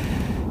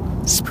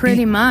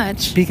 Pretty much.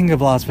 Speaking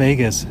of Las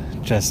Vegas,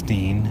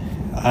 Justine,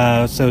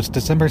 so it's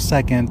December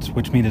 2nd,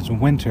 which means it's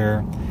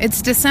winter.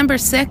 It's December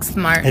 6th,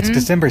 Martin. It's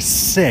December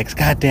 6th.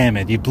 God damn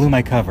it, you blew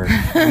my cover.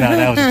 No,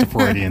 that was just a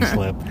Freudian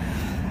slip.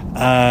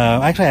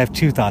 Actually, I have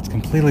two thoughts,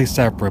 completely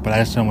separate, but I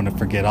just don't want to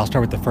forget. I'll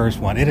start with the first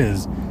one. It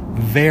is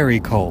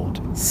very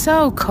cold.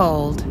 So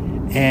cold.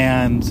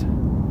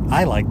 And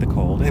I like the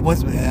cold. I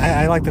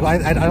like the...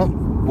 I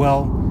don't...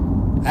 Well...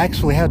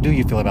 Actually, how do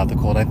you feel about the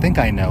cold? I think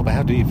I know, but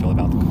how do you feel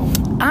about the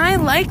cold? I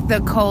like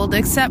the cold,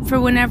 except for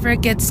whenever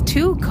it gets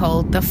too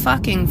cold, the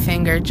fucking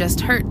finger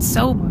just hurts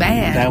so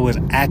bad. That was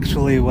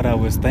actually what I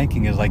was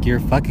thinking, is like your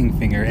fucking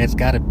finger, it's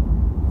got to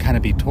kind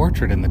of be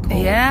tortured in the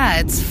cold. Yeah,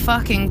 it's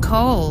fucking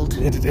cold.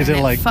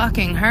 It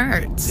fucking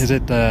hurts. Is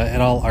it at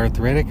all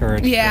arthritic? Or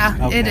yeah,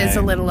 okay. It is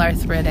a little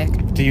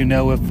arthritic. Do you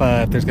know if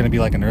there's going to be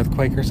like an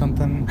earthquake or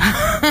something?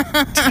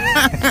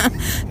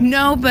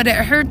 No, but it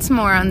hurts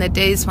more on the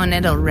days when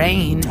it'll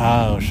rain.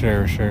 Oh,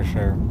 sure.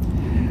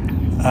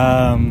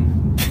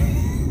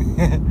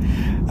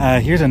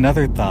 Here's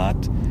another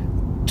thought.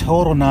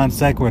 Total non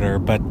sequitur,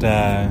 but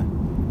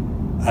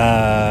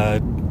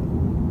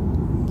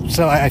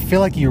so I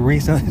feel like you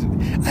recently...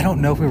 I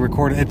don't know if we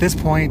recorded... At this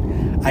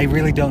point, I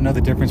really don't know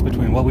the difference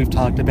between what we've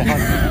talked about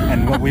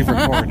and what we've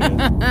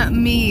recorded.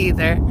 Me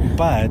either.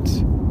 But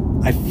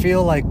I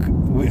feel like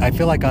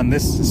on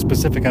this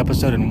specific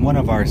episode in one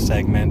of our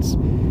segments,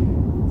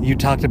 you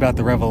talked about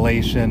the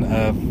revelation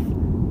of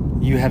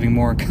you having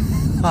more in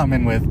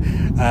common with...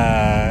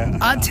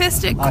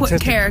 autistic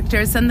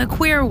characters than the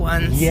queer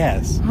ones.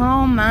 Yes.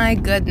 Oh my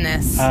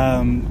goodness.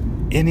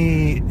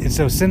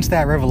 So since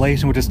that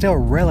revelation, which is still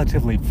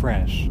relatively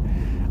fresh,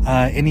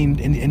 any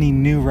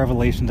new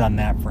revelations on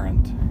that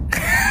front?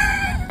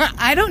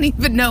 I don't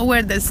even know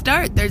where to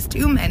start. There's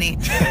too many.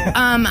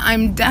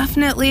 I'm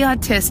definitely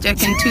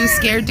autistic and too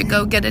scared to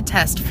go get a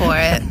test for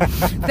it.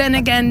 Then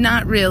again,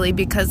 not really,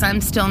 because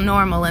I'm still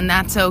normal and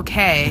that's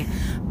okay.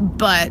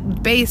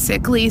 But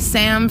basically,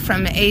 Sam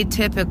from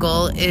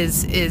Atypical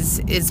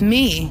is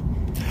me.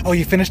 Oh,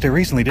 you finished it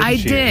recently, didn't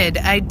you?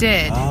 I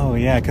did. Oh,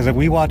 yeah, because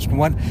we watched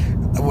one...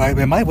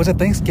 Was it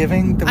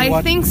Thanksgiving that we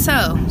watched? I think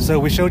so. So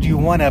we showed you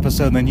one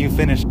episode, and then you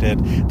finished it.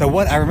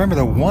 I remember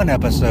the one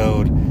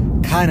episode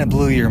kind of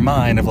blew your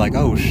mind of like,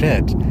 oh,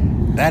 shit,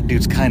 that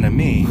dude's kind of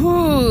me.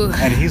 Ooh.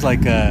 And he's like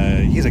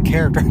he's a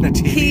character on a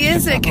TV show. He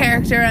is a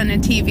character on a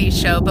TV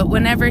show, but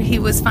whenever he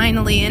was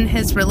finally in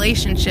his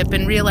relationship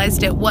and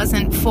realized it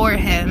wasn't for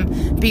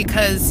him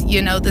because,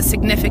 the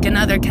significant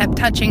other kept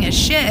touching his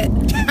shit,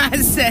 I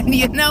said,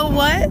 you know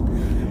what?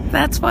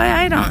 That's why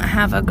I don't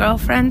have a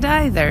girlfriend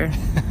either.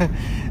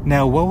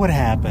 Now, what would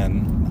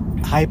happen,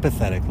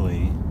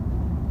 hypothetically,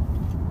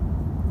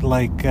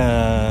 like,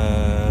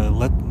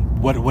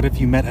 what if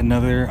you met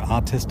another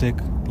autistic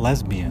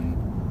lesbian?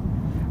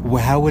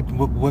 How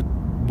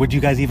would you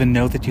guys even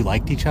know that you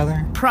liked each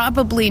other?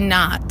 Probably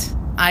not.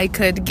 I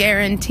could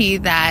guarantee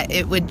that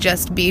it would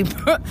just be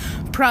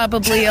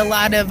probably a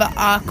lot of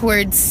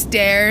awkward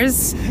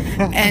stares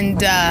and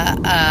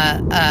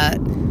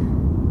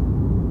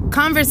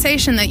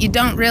conversation that you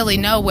don't really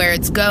know where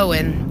it's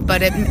going,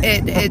 but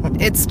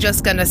it's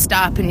just gonna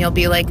stop and you'll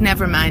be like,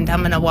 never mind,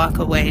 I'm gonna walk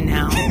away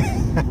now.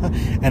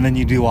 And then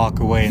you do walk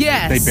away and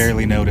yes, they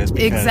barely notice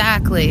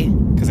exactly,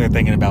 because they're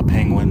thinking about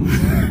penguins.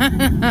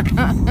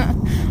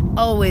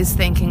 Always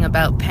thinking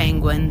about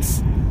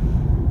penguins.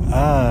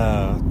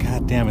 Oh,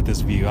 god damn it, this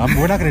view.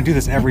 We're not gonna do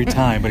this every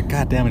time, but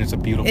god damn it, it's a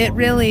beautiful It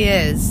really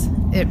is.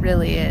 It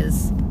really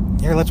is.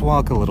 Here, let's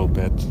walk a little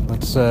bit.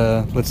 Let's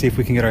see if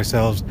we can get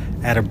ourselves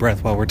out of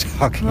breath while we're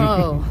talking.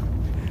 Oh,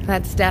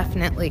 that's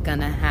definitely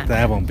gonna happen.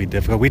 That won't be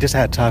difficult. We just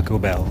had Taco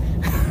Bell.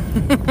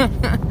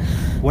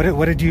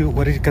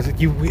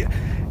 Because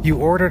you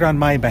ordered on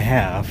my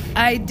behalf.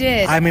 I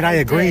did. I mean, I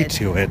agreed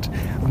to it,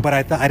 but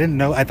I didn't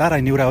know. I thought I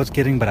knew what I was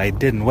getting, but I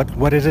didn't.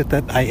 What is it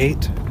that I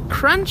ate?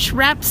 Crunch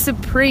Wrap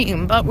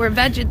Supreme, but we're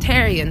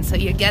vegetarian, so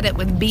you get it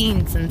with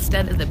beans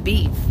instead of the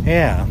beef.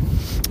 Yeah.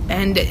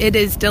 And it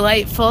is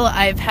delightful.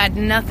 I've had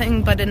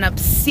nothing but an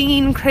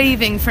obscene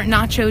craving for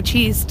nacho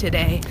cheese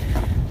today.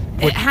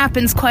 It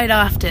happens quite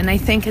often. I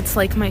think it's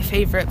like my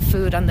favorite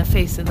food on the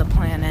face of the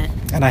planet.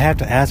 And I have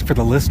to ask for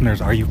the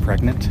listeners, are you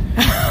pregnant?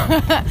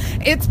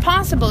 It's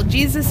possible.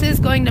 Jesus is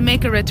going to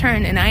make a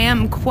return, and I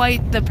am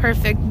quite the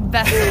perfect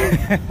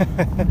vessel.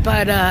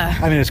 But,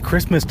 I mean, it's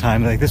Christmas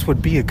time. Like, this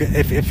would be a good...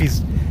 If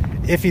he's...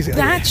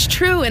 That's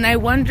true, and I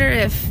wonder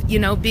if,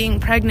 being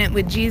pregnant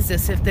with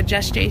Jesus, if the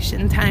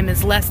gestation time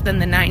is less than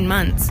the 9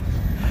 months.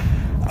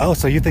 Oh,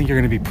 so you think you're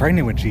going to be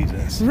pregnant with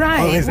Jesus?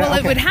 Right. Oh,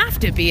 It would have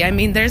to be. I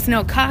mean, there's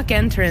no cock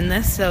entering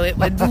this, so it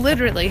would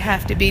literally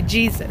have to be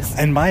Jesus.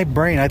 In my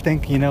brain, I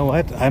think, you know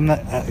what? I'm not...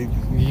 I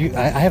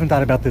haven't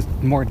thought about this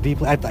more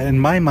deeply. In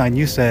my mind,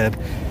 you said...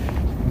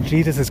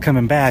 Jesus is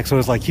coming back, so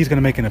it's like he's going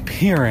to make an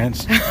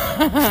appearance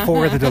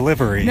for the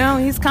delivery. No,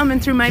 he's coming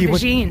through my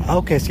vagine.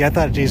 Okay, see, I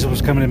thought Jesus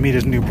was coming to meet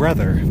his new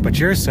brother, but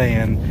you're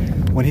saying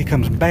when he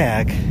comes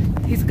back...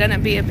 He's going to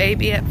be a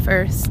baby at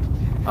first.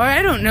 Or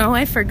I don't know,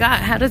 I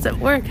forgot. How does it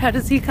work? How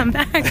does he come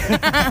back?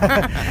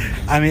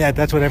 I mean,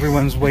 that's what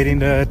everyone's waiting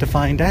to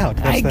find out.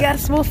 I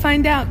guess we'll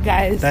find out,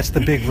 guys. That's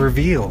the big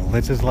reveal.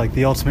 This is like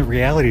the ultimate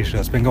reality show.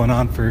 It's been going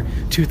on for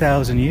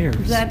 2,000 years.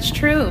 That's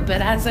true,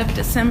 but as of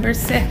December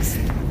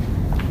 6th...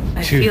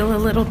 I feel a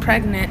little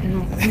pregnant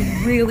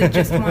and really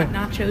just want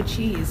nacho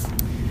cheese.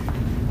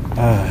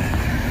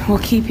 We'll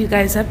keep you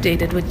guys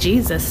updated with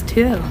Jesus,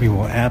 too. We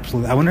will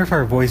absolutely. I wonder if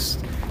our voice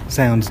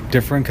sounds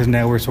different because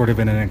now we're sort of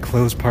in an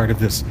enclosed part of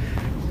this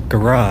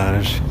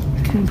garage.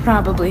 You can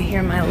probably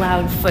hear my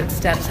loud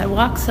footsteps. I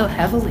walk so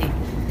heavily.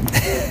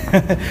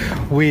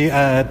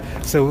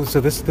 So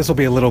this will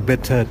be a little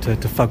bit to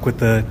fuck with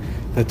the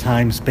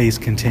time-space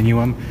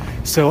continuum.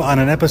 So on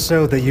an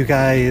episode that you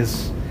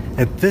guys...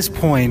 at this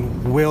point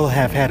will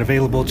have had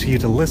available to you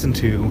to listen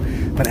to,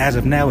 but as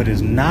of now it has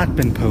not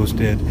been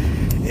posted,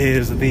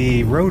 is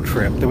the road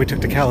trip that we took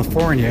to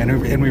California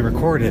and we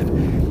recorded.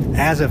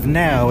 As of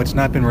now, it's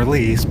not been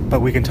released,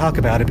 but we can talk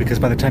about it because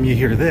by the time you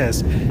hear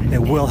this,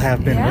 it will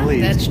have been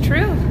released. Yeah, that's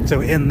true.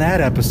 So in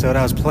that episode,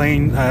 I was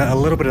playing a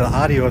little bit of the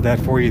audio of that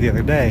for you the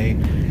other day,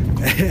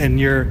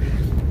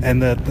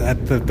 and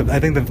I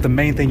think the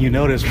main thing you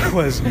noticed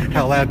was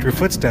how loud your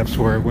footsteps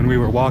were when we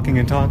were walking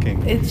and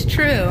talking. It's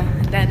true.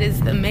 That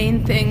is the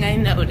main thing I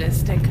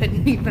noticed. I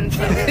couldn't even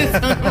focus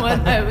on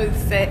what I was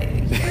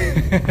saying.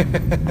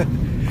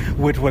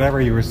 Which, whatever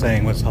you were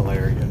saying was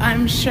hilarious.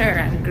 I'm sure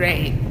I'm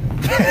great.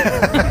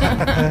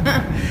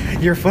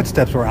 Your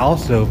footsteps were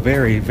also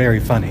very, very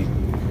funny.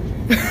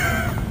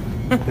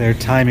 Their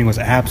timing was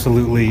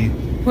absolutely...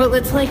 Well,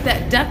 it's like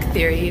that duck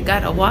theory. You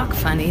gotta walk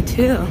funny,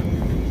 too.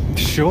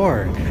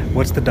 Sure.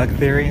 What's the duck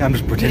theory? I'm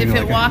just pretending if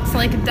it walks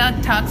like a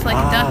duck, talks like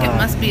a duck, it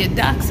must be a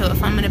duck. So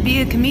if I'm going to be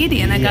a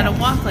comedian, I got to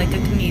walk like a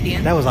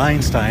comedian. That was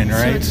Einstein,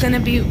 right? So it's going to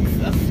be,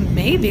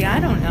 maybe,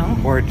 I don't know.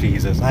 Or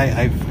Jesus.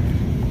 I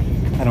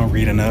don't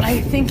read enough.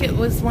 I think it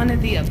was one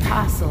of the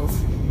apostles.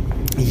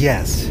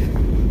 Yes.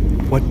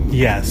 What?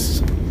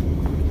 Yes.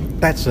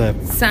 That's a...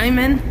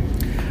 Simon?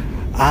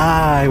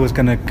 I was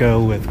going to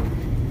go with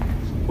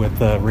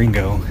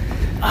Ringo.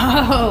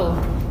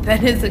 Oh.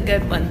 That is a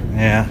good one.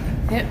 Yeah.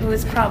 It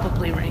was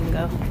probably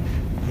Ringo.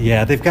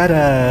 Yeah, they've got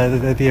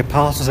the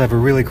Apostles have a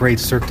really great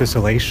Cirque du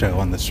Soleil show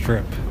on the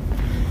Strip.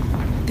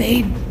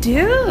 They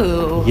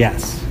do.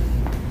 Yes.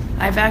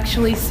 I've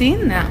actually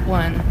seen that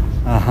one.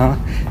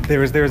 There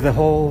was the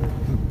whole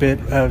bit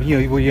of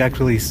where you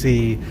actually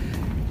see.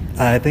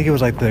 I think it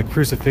was like the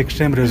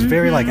crucifixion, but it was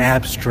very like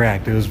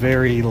abstract. It was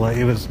very like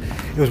it was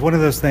one of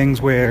those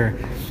things where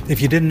if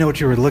you didn't know what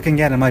you were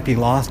looking at, it might be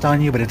lost on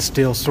you, but it's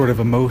still sort of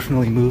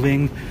emotionally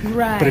moving.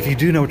 Right. But if you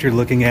do know what you're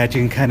looking at,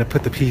 you can kind of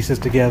put the pieces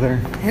together.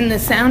 And the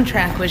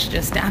soundtrack was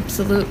just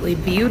absolutely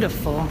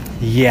beautiful.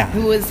 Yeah.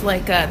 It was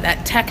like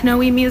that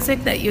techno-y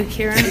music that you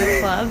hear in the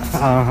clubs.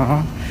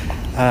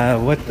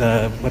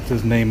 What's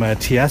his name?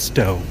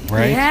 Tiesto,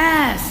 right?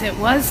 Yes, it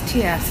was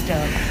Tiesto.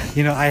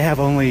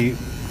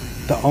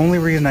 The only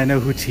reason I know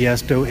who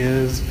Tiesto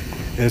is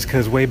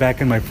because way back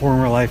in my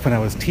former life when I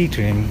was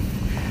teaching,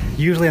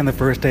 usually on the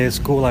first day of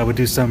school I would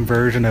do some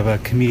version of a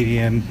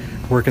comedian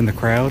working the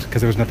crowd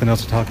because there was nothing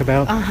else to talk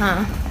about.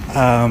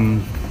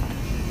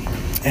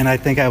 And I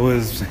think I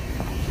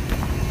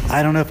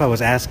don't know if I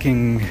was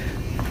asking,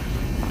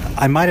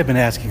 I might have been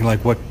asking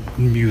like what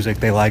music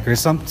they like or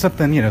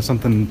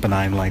something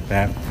benign like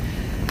that.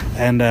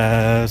 And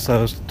so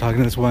I was talking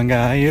to this one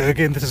guy,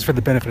 again this is for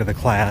the benefit of the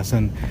class,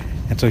 and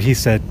so he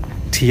said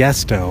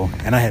Tiesto,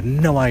 and I had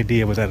no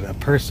idea, was that a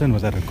person,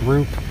 was that a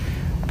group?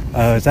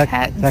 Is that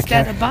Cat that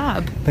instead cat? of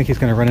Bob. I think he's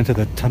going to run into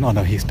the tunnel. Oh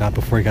no, he stopped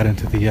before he got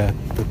into the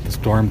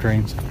storm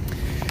drains.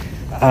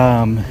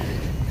 And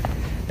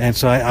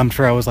so I'm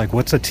sure I was like,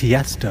 what's a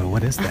Tiesto?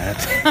 What is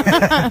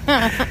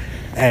that?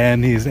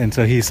 And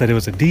so he said it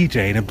was a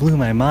DJ, and it blew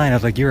my mind. I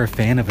was like, you're a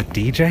fan of a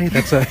DJ?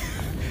 That's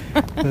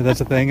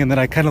a thing. And then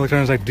I kind of looked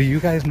around and I was like, do you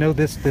guys know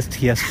this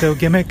Tiesto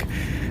gimmick?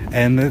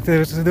 And there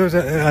was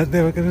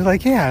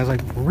like, yeah. I was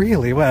like,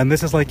 really? Well, and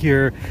this is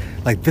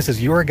this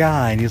is your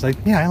guy. And he's like,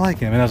 yeah, I like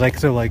him. And I was like,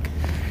 so like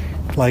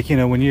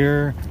when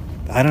you're,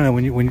 I don't know,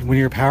 when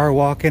you're power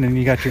walking and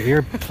you got your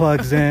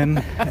earplugs in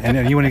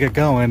and you want to get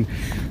going,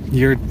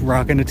 you're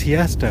rocking a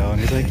Tiesto. And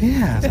he's like,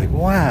 yeah. I was like,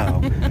 wow,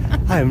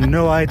 I have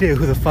no idea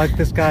who the fuck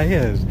this guy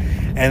is.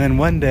 And then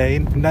one day,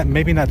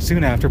 maybe not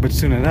soon after, but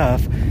soon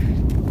enough,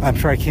 I'm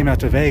sure I came out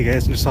to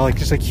Vegas and saw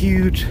just a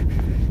huge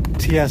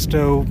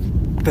Tiesto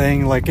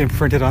thing like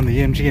imprinted on the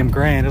MGM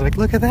Grand. I was like,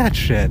 look at that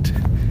shit.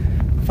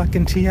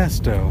 Fucking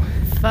Tiesto.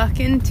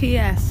 Fucking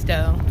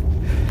Tiesto.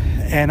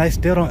 And I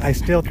still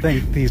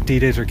think these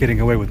DJs are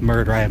getting away with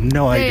murder. I have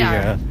no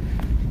idea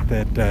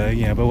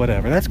that, but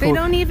whatever. That's cool. They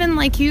don't even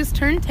use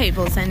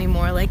turntables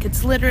anymore. Like,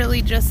 it's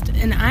literally just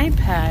an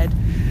iPad.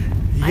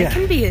 Yeah. I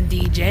can be a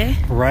DJ.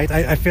 Right?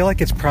 I feel like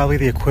it's probably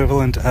the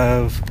equivalent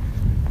of,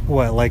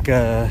 what, like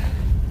an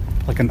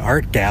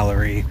art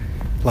gallery.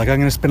 Like, I'm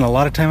going to spend a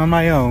lot of time on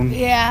my own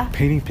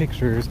painting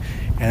pictures,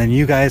 and then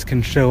you guys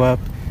can show up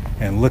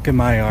and look at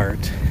my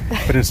art.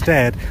 But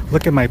instead,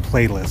 look at my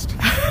playlist.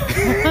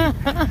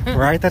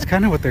 Right? That's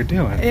kind of what they're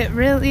doing. It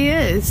really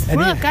is.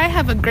 And look, I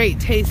have a great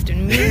taste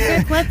in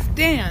music. Let's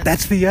dance.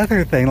 That's the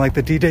other thing. Like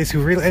the DJs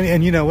who really...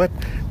 And you know what?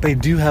 They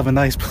do have a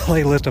nice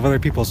playlist of other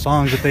people's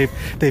songs that they've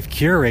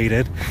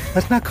curated.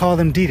 Let's not call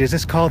them DJs.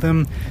 Just call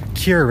them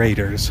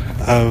curators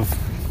of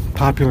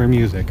popular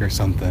music or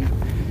something.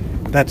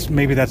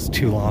 Maybe that's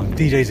too long.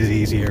 DJs is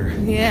easier.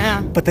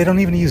 Yeah. But they don't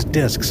even use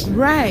discs.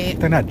 Right.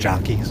 They're not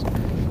jockeys.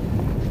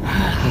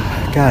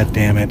 God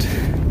damn it.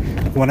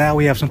 Well, now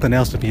we have something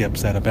else to be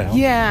upset about.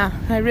 Yeah,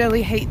 I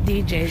really hate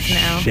DJs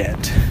now.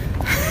 Shit.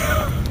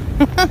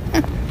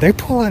 They're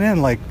pulling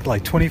in like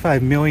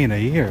 $25 million a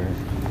year.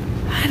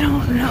 I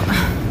don't know.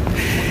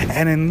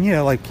 And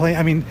then, playing,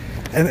 I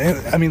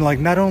mean, like,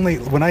 not only,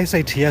 when I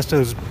say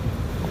Tiesto's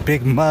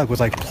big mug was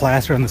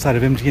plastered on the side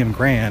of MGM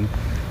Grand,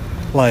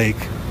 like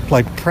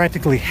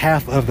practically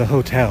half of the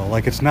hotel.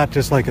 Like, it's not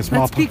just a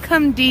small... Let's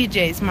become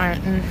DJs,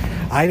 Martin.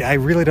 I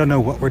really don't know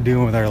what we're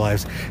doing with our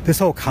lives. This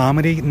whole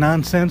comedy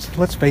nonsense,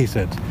 let's face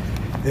it.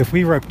 If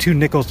we rub 2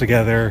 nickels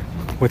together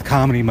with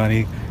comedy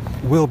money,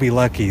 we'll be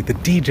lucky. The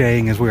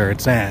DJing is where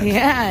it's at.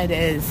 Yeah, it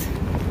is.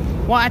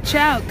 Watch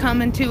out,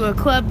 coming to a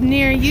club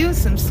near you,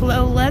 some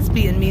slow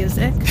lesbian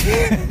music.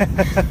 You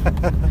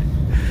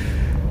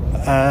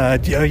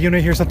want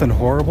to hear something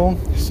horrible?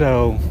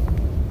 So,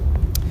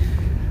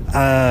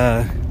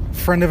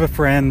 friend of a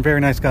friend,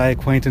 very nice guy,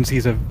 acquaintance.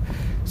 He's a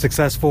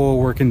successful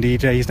working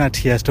DJ. He's not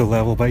Tiesto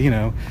level, but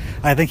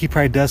I think he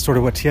probably does sort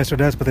of what Tiesto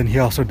does, but then he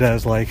also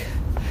does he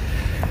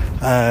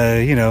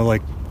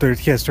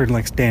has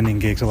certain standing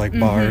gigs at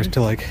bars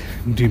to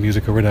do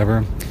music or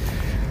whatever.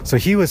 So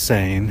he was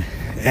saying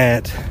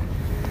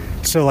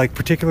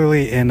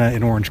particularly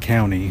in Orange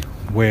County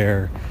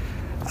where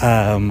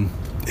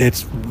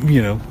it's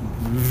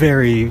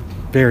very,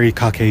 very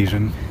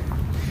Caucasian,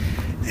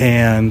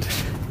 and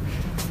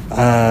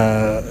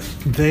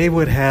they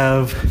would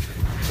have.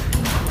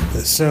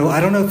 So I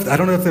don't know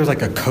if there's a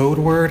code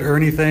word or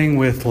anything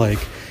with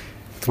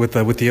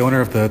the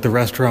owner of the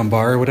restaurant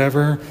bar or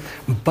whatever,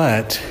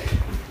 but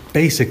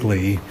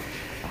basically,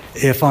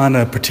 if on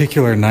a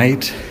particular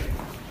night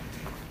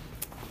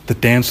the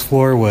dance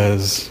floor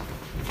was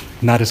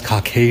not as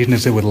Caucasian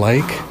as it would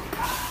like.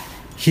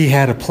 He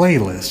had a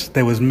playlist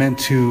that was meant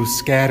to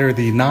scatter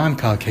the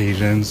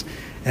non-Caucasians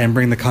and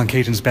bring the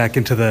Caucasians back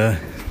into the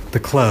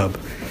club.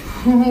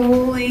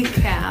 Holy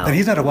cow. And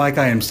he's not a white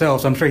guy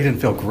himself, so I'm sure he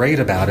didn't feel great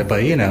about it,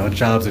 but, a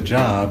job's a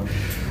job.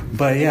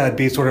 But, yeah, it'd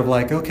be sort of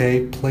like,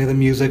 okay, play the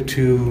music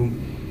to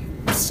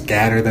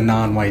scatter the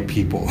non-white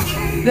people.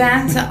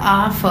 That's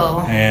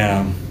awful.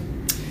 Yeah.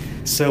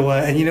 So,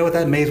 and you know what?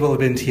 That may as well have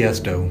been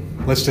Tiesto.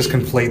 Let's just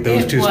conflate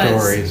those two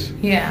stories.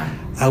 Yeah.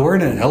 We're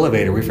in an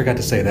elevator. We forgot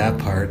to say that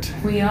part.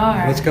 We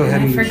are. Let's go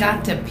ahead and... I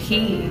forgot to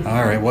pee.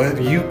 All right.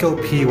 Well, you go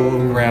pee. We'll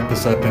wrap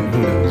this up, and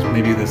who knows?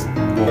 Maybe we'll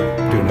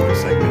do another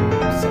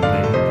segment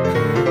someday.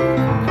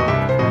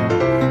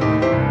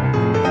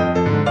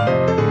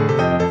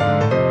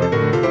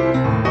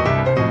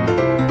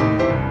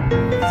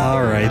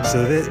 All right.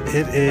 So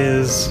it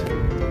is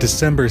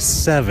December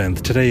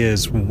 7th. Today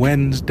is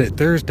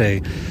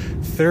Thursday,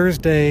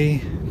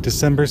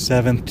 December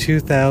 7th,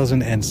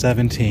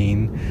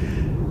 2017.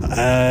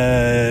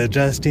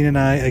 Justine and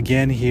I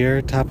again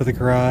here, top of the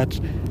garage,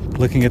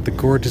 looking at the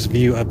gorgeous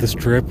view of the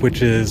Strip,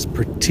 which is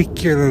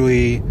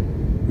particularly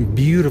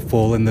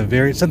beautiful in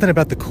something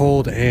about the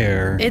cold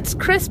air. It's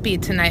crispy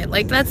tonight.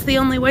 Like, that's the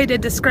only way to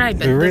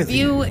describe it. Really? The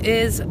view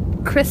is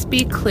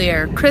crispy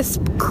clear. What's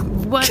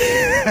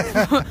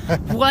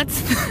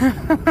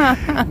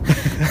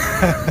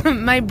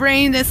my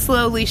brain is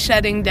slowly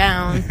shutting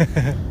down.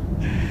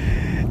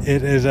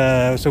 It is,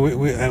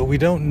 so we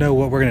don't know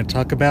what we're going to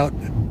talk about,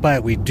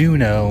 but we do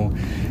know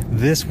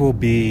this will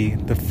be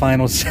the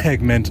final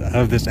segment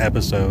of this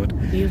episode.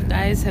 You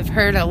guys have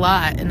heard a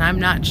lot, and I'm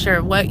not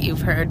sure what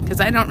you've heard, because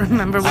I don't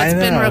remember what's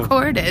been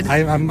recorded.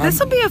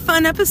 This will be a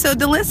fun episode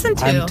to listen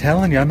to. I'm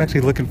telling you, I'm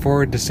actually looking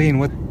forward to seeing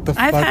what the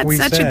fuck we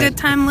said. I've had such a good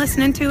time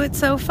listening to it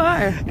so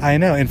far. I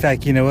know. In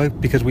fact, you know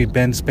what? Because we've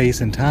been space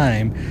and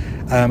time,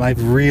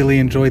 I've really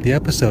enjoyed the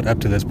episode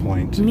up to this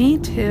point. Me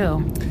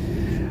too.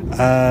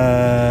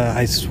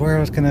 I swear I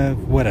was gonna...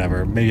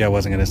 Whatever. Maybe I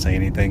wasn't gonna say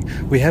anything.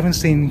 We haven't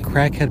seen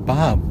Crackhead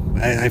Bob.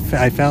 I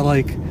felt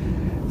like,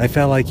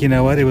 you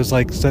know what? It was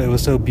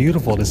so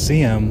beautiful to see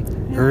him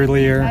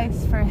earlier.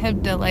 Nice for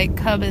him to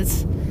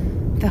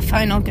have the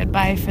final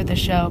goodbye for the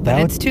show, but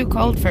it's too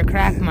cold for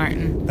Crack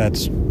Martin.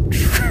 That's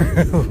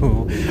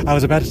true. I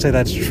was about to say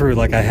that's true.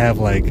 Like, I have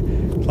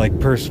like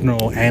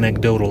personal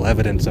anecdotal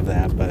evidence of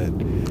that, but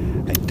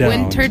I don't.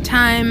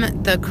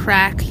 Wintertime, the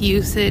crack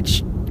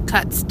usage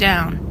cuts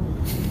down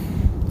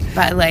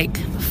by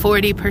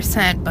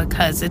 40%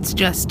 because it's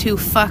just too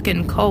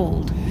fucking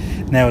cold.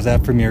 Now, is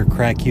that from your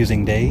crack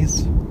using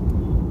days?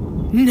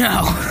 No.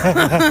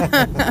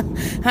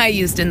 I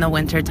used in the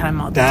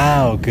wintertime all the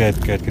time. Oh, good,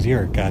 because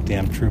you're a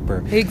goddamn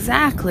trooper.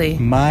 Exactly.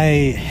 My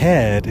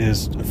head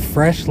is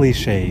freshly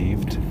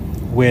shaved,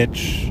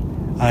 which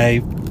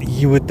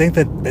you would think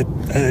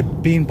that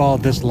being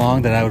bald this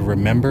long that I would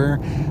remember,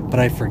 but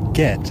I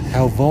forget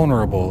how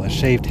vulnerable a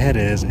shaved head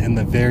is in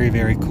the very,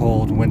 very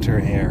cold winter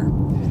air.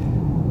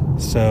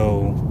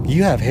 So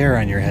you have hair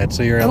on your head,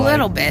 so you're a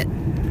little bit.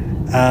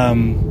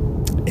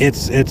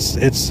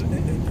 It's.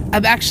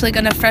 I'm actually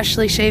gonna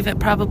freshly shave it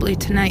probably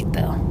tonight,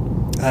 though.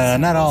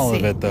 Not all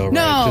of it, though.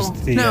 No,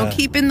 right? no,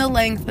 keeping the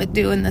length but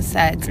doing the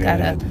sides. Good.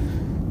 Gotta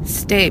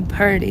stay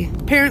purty.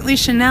 Apparently,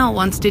 Chanel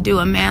wants to do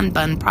a man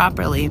bun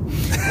properly,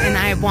 and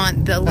I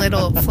want the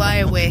little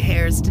flyaway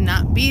hairs to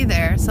not be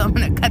there, so I'm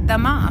gonna cut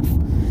them off.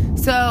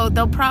 So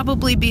there'll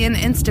probably be an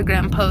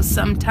Instagram post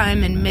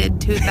sometime in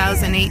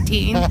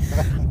mid-2018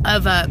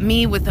 of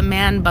me with a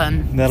man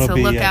bun.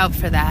 Look out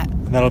for that.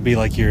 That'll be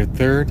your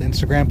third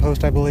Instagram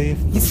post, I believe.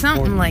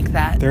 Something like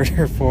that. Third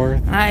or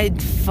fourth. I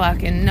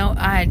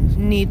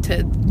need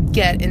to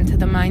get into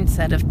the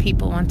mindset of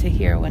people want to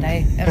hear what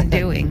I am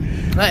doing,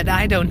 but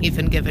I don't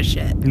even give a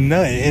shit.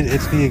 No,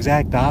 it's the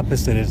exact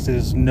opposite.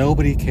 It's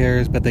nobody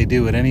cares, but they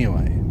do it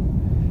anyway.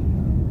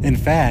 In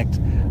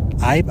fact,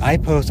 I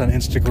post on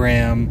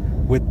Instagram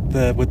with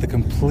the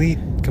complete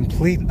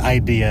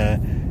idea.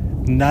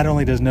 Not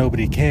only does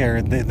nobody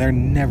care, they're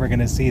never going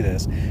to see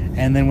this.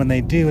 And then when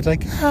they do, it's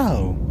like,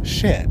 oh,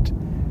 shit,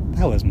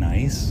 that was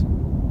nice.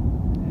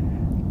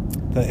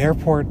 The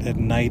airport at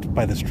night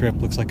by the Strip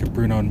looks like a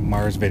Bruno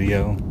Mars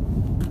video.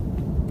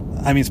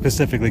 I mean,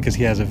 specifically because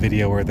he has a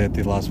where they're at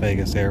the Las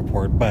Vegas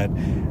airport, but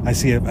I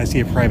see a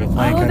private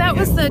plane. Oh, that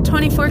was the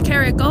 24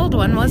 karat gold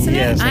one, wasn't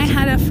it? I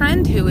had a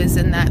friend who was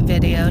in that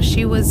video.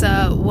 She was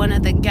one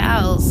of the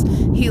gals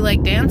he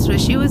danced with.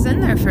 She was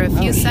in there for a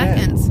few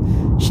seconds.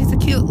 She's a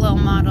cute little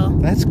model.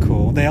 That's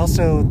cool. They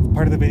also,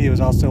 part of the video is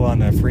also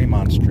on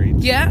Fremont Street.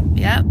 Yeah,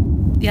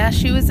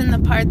 she was in the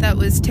part that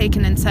was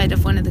taken inside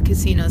of one of the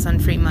casinos on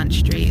Fremont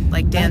Street,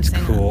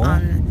 dancing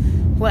on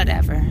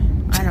whatever.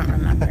 I don't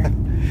remember.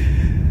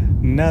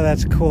 No,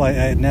 that's cool.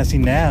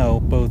 Now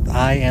both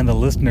I and the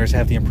listeners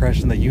have the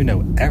impression that you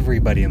know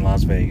everybody in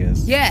Las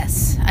Vegas.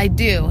 Yes, I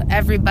do.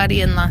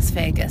 Everybody in Las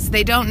Vegas.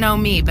 They don't know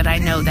me, but I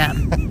know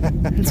them.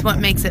 It's what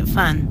makes it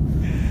fun.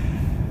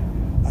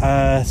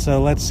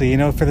 So let's see.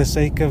 For the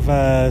sake of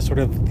sort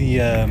of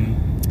the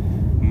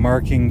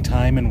marking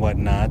time and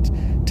whatnot.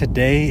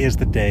 Today is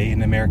the day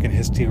in American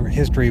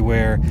history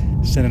where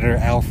Senator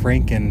Al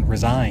Franken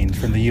resigned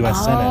from the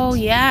U.S. Senate. Oh,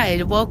 yeah,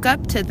 I woke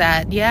up to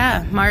that.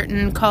 Yeah,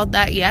 Martin called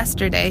that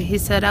yesterday. He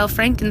said Al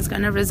Franken's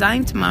going to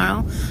resign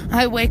tomorrow.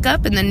 I wake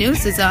up and the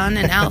news is on,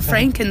 and Al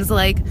Franken's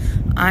like,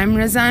 I'm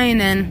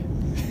resigning.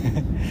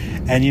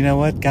 And you know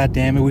what? God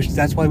damn it.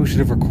 That's why we should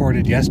have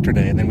recorded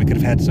yesterday, and then we could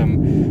have had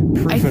some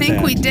proof of that. I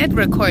think we did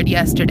record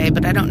yesterday,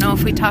 but I don't know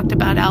if we talked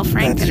about Al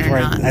Franken or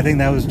not. I think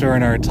that was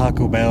during our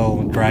Taco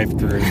Bell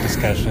drive-thru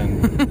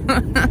discussion,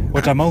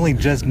 which I'm only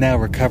just now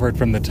recovered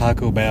from the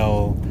Taco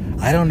Bell.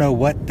 I don't know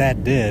what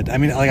that did. I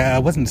mean, like, I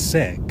wasn't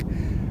sick,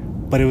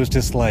 but it was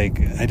just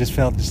like, I just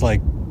felt just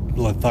like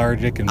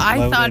lethargic and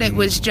bloated. I thought it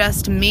was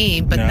just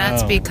me, but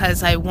that's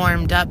because I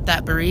warmed up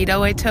that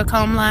burrito I took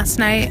home last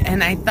night,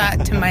 and I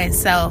thought to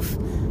myself,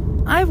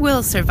 I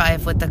will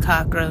survive with the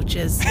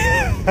cockroaches.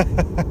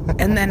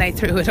 And then I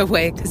threw it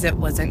away because it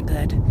wasn't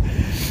good.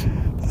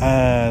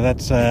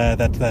 That's a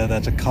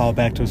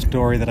callback to a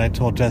story that I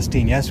told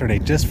Justine yesterday,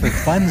 just for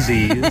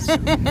funsies.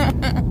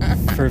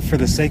 for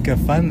the sake of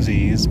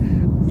funsies,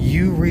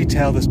 you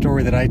retell the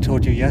story that I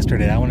told you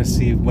yesterday. I want to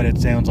see what it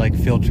sounds like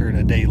filtered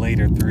a day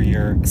later through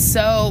your...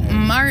 So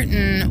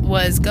Martin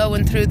was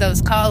going through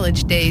those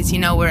college days,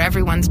 where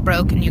everyone's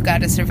broke and you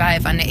got to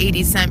survive on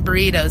 80-cent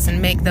burritos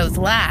and make those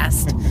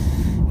last.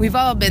 We've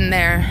all been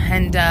there,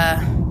 and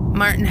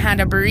Martin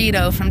had a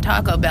burrito from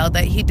Taco Bell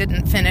that he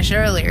didn't finish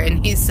earlier,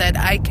 and he said,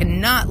 I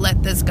cannot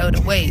let this go to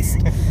waste.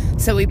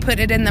 So we put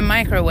it in the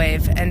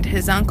microwave, and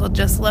his uncle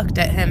just looked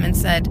at him and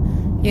said,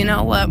 you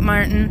know what,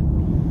 Martin?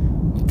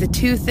 The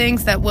two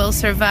things that will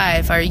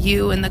survive are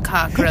you and the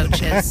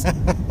cockroaches.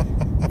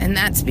 And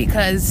that's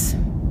because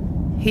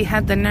he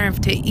had the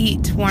nerve to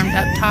eat warmed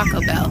up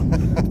Taco Bell.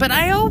 But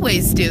I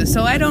always do,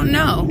 so I don't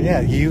know. Yeah,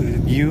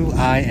 you,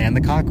 I, and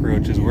the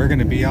cockroaches, we're going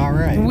to be all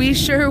right. We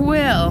sure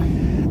will.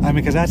 I mean,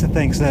 because that's the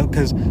thing. So,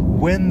 because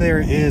when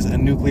there is a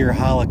nuclear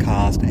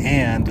holocaust,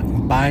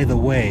 and by the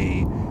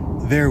way,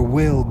 there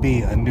will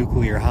be a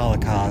nuclear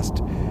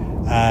holocaust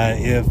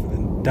if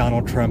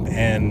Donald Trump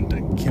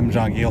and Kim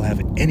Jong-il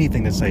have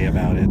anything to say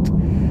about it.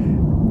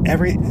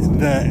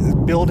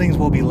 The buildings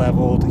will be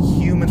leveled,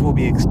 humans will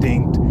be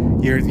extinct,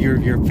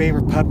 your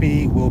favorite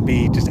puppy will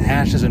be just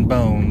ashes and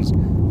bones,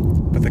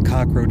 but the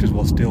cockroaches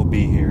will still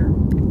be here.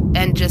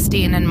 And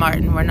Justine and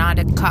Martin were not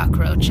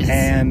cockroaches.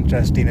 And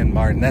Justine and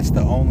Martin. That's the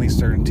only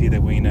certainty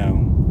that we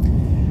know.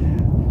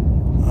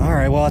 All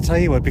right, well, I'll tell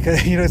you what,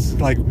 because, it's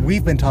like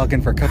we've been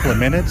talking for a couple of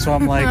minutes, so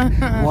I'm like,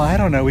 well, I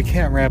don't know, we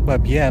can't wrap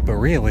up yet, but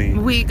really...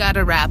 We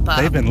gotta wrap up.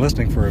 They've been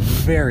listening for a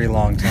very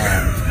long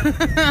time.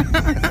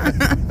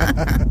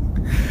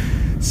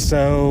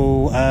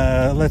 So,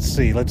 let's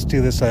see, let's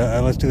do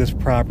this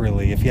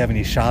properly. If you have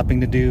any shopping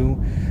to do,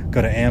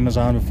 go to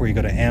Amazon. Before you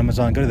go to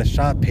Amazon, go to the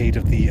shop page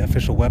of the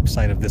official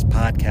website of this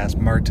podcast,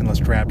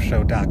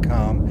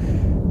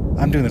 martinlestrapshow.com.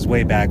 I'm doing this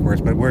way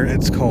backwards, but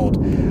it's cold.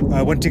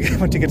 Once you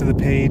get to the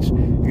page, you're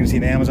going to see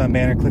an Amazon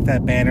banner. Click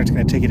that banner. It's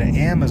going to take you to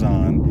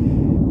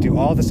Amazon. Do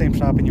all the same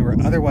shopping you were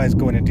otherwise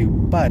going to do,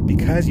 but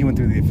because you went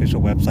through the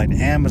official website,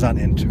 Amazon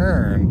in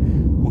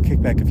turn will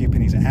kick back a few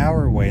pennies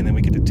our way, and then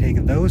we get to take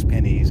those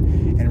pennies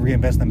and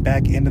reinvest them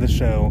back into the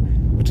show,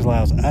 which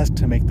allows us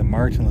to make the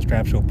Martin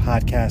Lestrap Show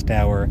podcast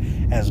hour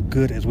as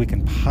good as we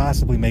can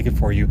possibly make it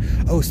for you.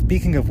 Oh,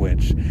 speaking of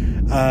which,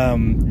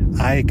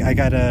 I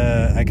got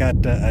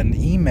an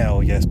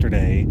email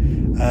yesterday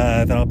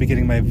that I'll be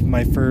getting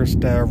my first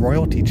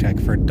royalty check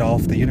for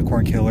Dolph the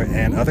Unicorn Killer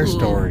and other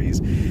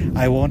stories.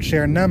 I won't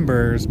share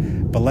numbers,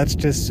 but let's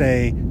just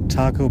say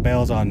Taco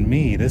Bell's on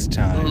me this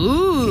time.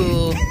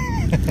 Ooh.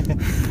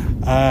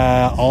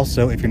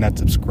 Also, if you're not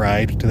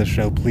subscribed to the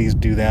show, please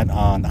do that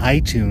on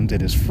iTunes.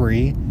 It is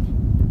free,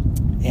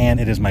 and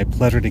it is my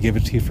pleasure to give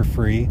it to you for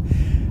free.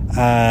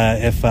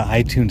 If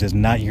iTunes is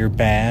not your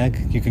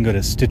bag, you can go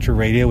to Stitcher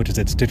Radio, which is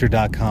at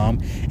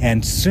Stitcher.com,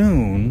 and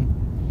soon,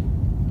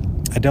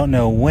 I don't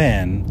know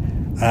when,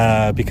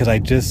 because I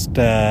just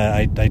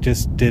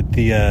did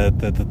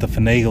the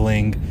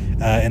finagling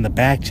in the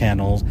back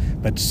channels,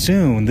 but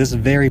soon this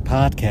very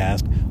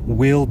podcast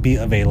will be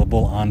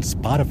available on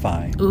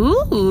Spotify.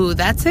 Ooh,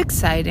 that's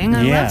exciting.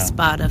 I love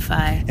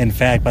Spotify. In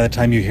fact, by the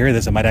time you hear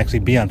this, it might actually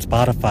be on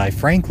Spotify.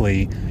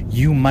 Frankly,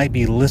 you might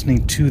be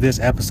listening to this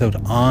episode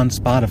on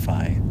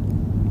Spotify.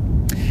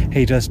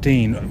 Hey,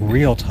 Justine,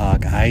 real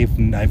talk, I've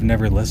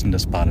never listened to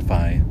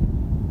Spotify.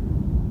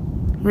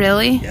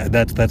 Really? Yeah,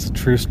 that's a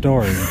true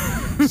story.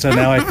 So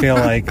now I feel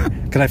like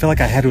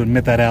I had to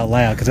admit that out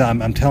loud, because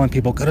I'm telling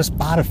people, go to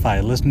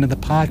Spotify, listen to the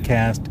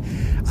podcast.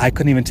 I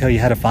couldn't even tell you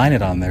how to find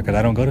it on there, because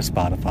I don't go to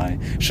Spotify.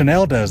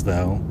 Chanel does,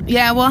 though.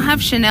 Yeah, we'll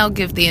have Chanel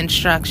give the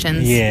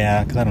instructions.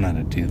 Yeah, because I don't know how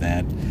to do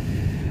that.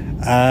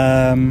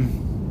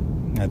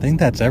 I think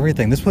that's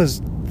everything. This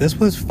was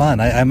fun.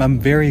 I'm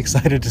very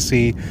excited to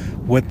see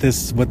what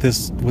this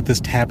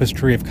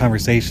tapestry of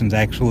conversations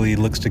actually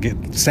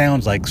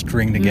sounds like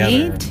string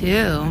together. Me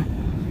too.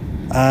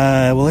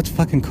 Well, it's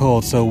fucking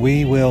cold, so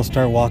we will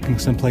start walking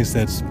someplace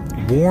that's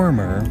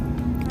warmer.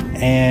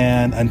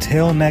 And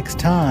until next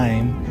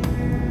time,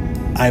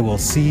 I will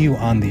see you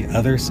on the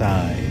other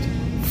side.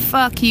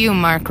 Fuck you,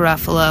 Mark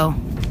Ruffalo.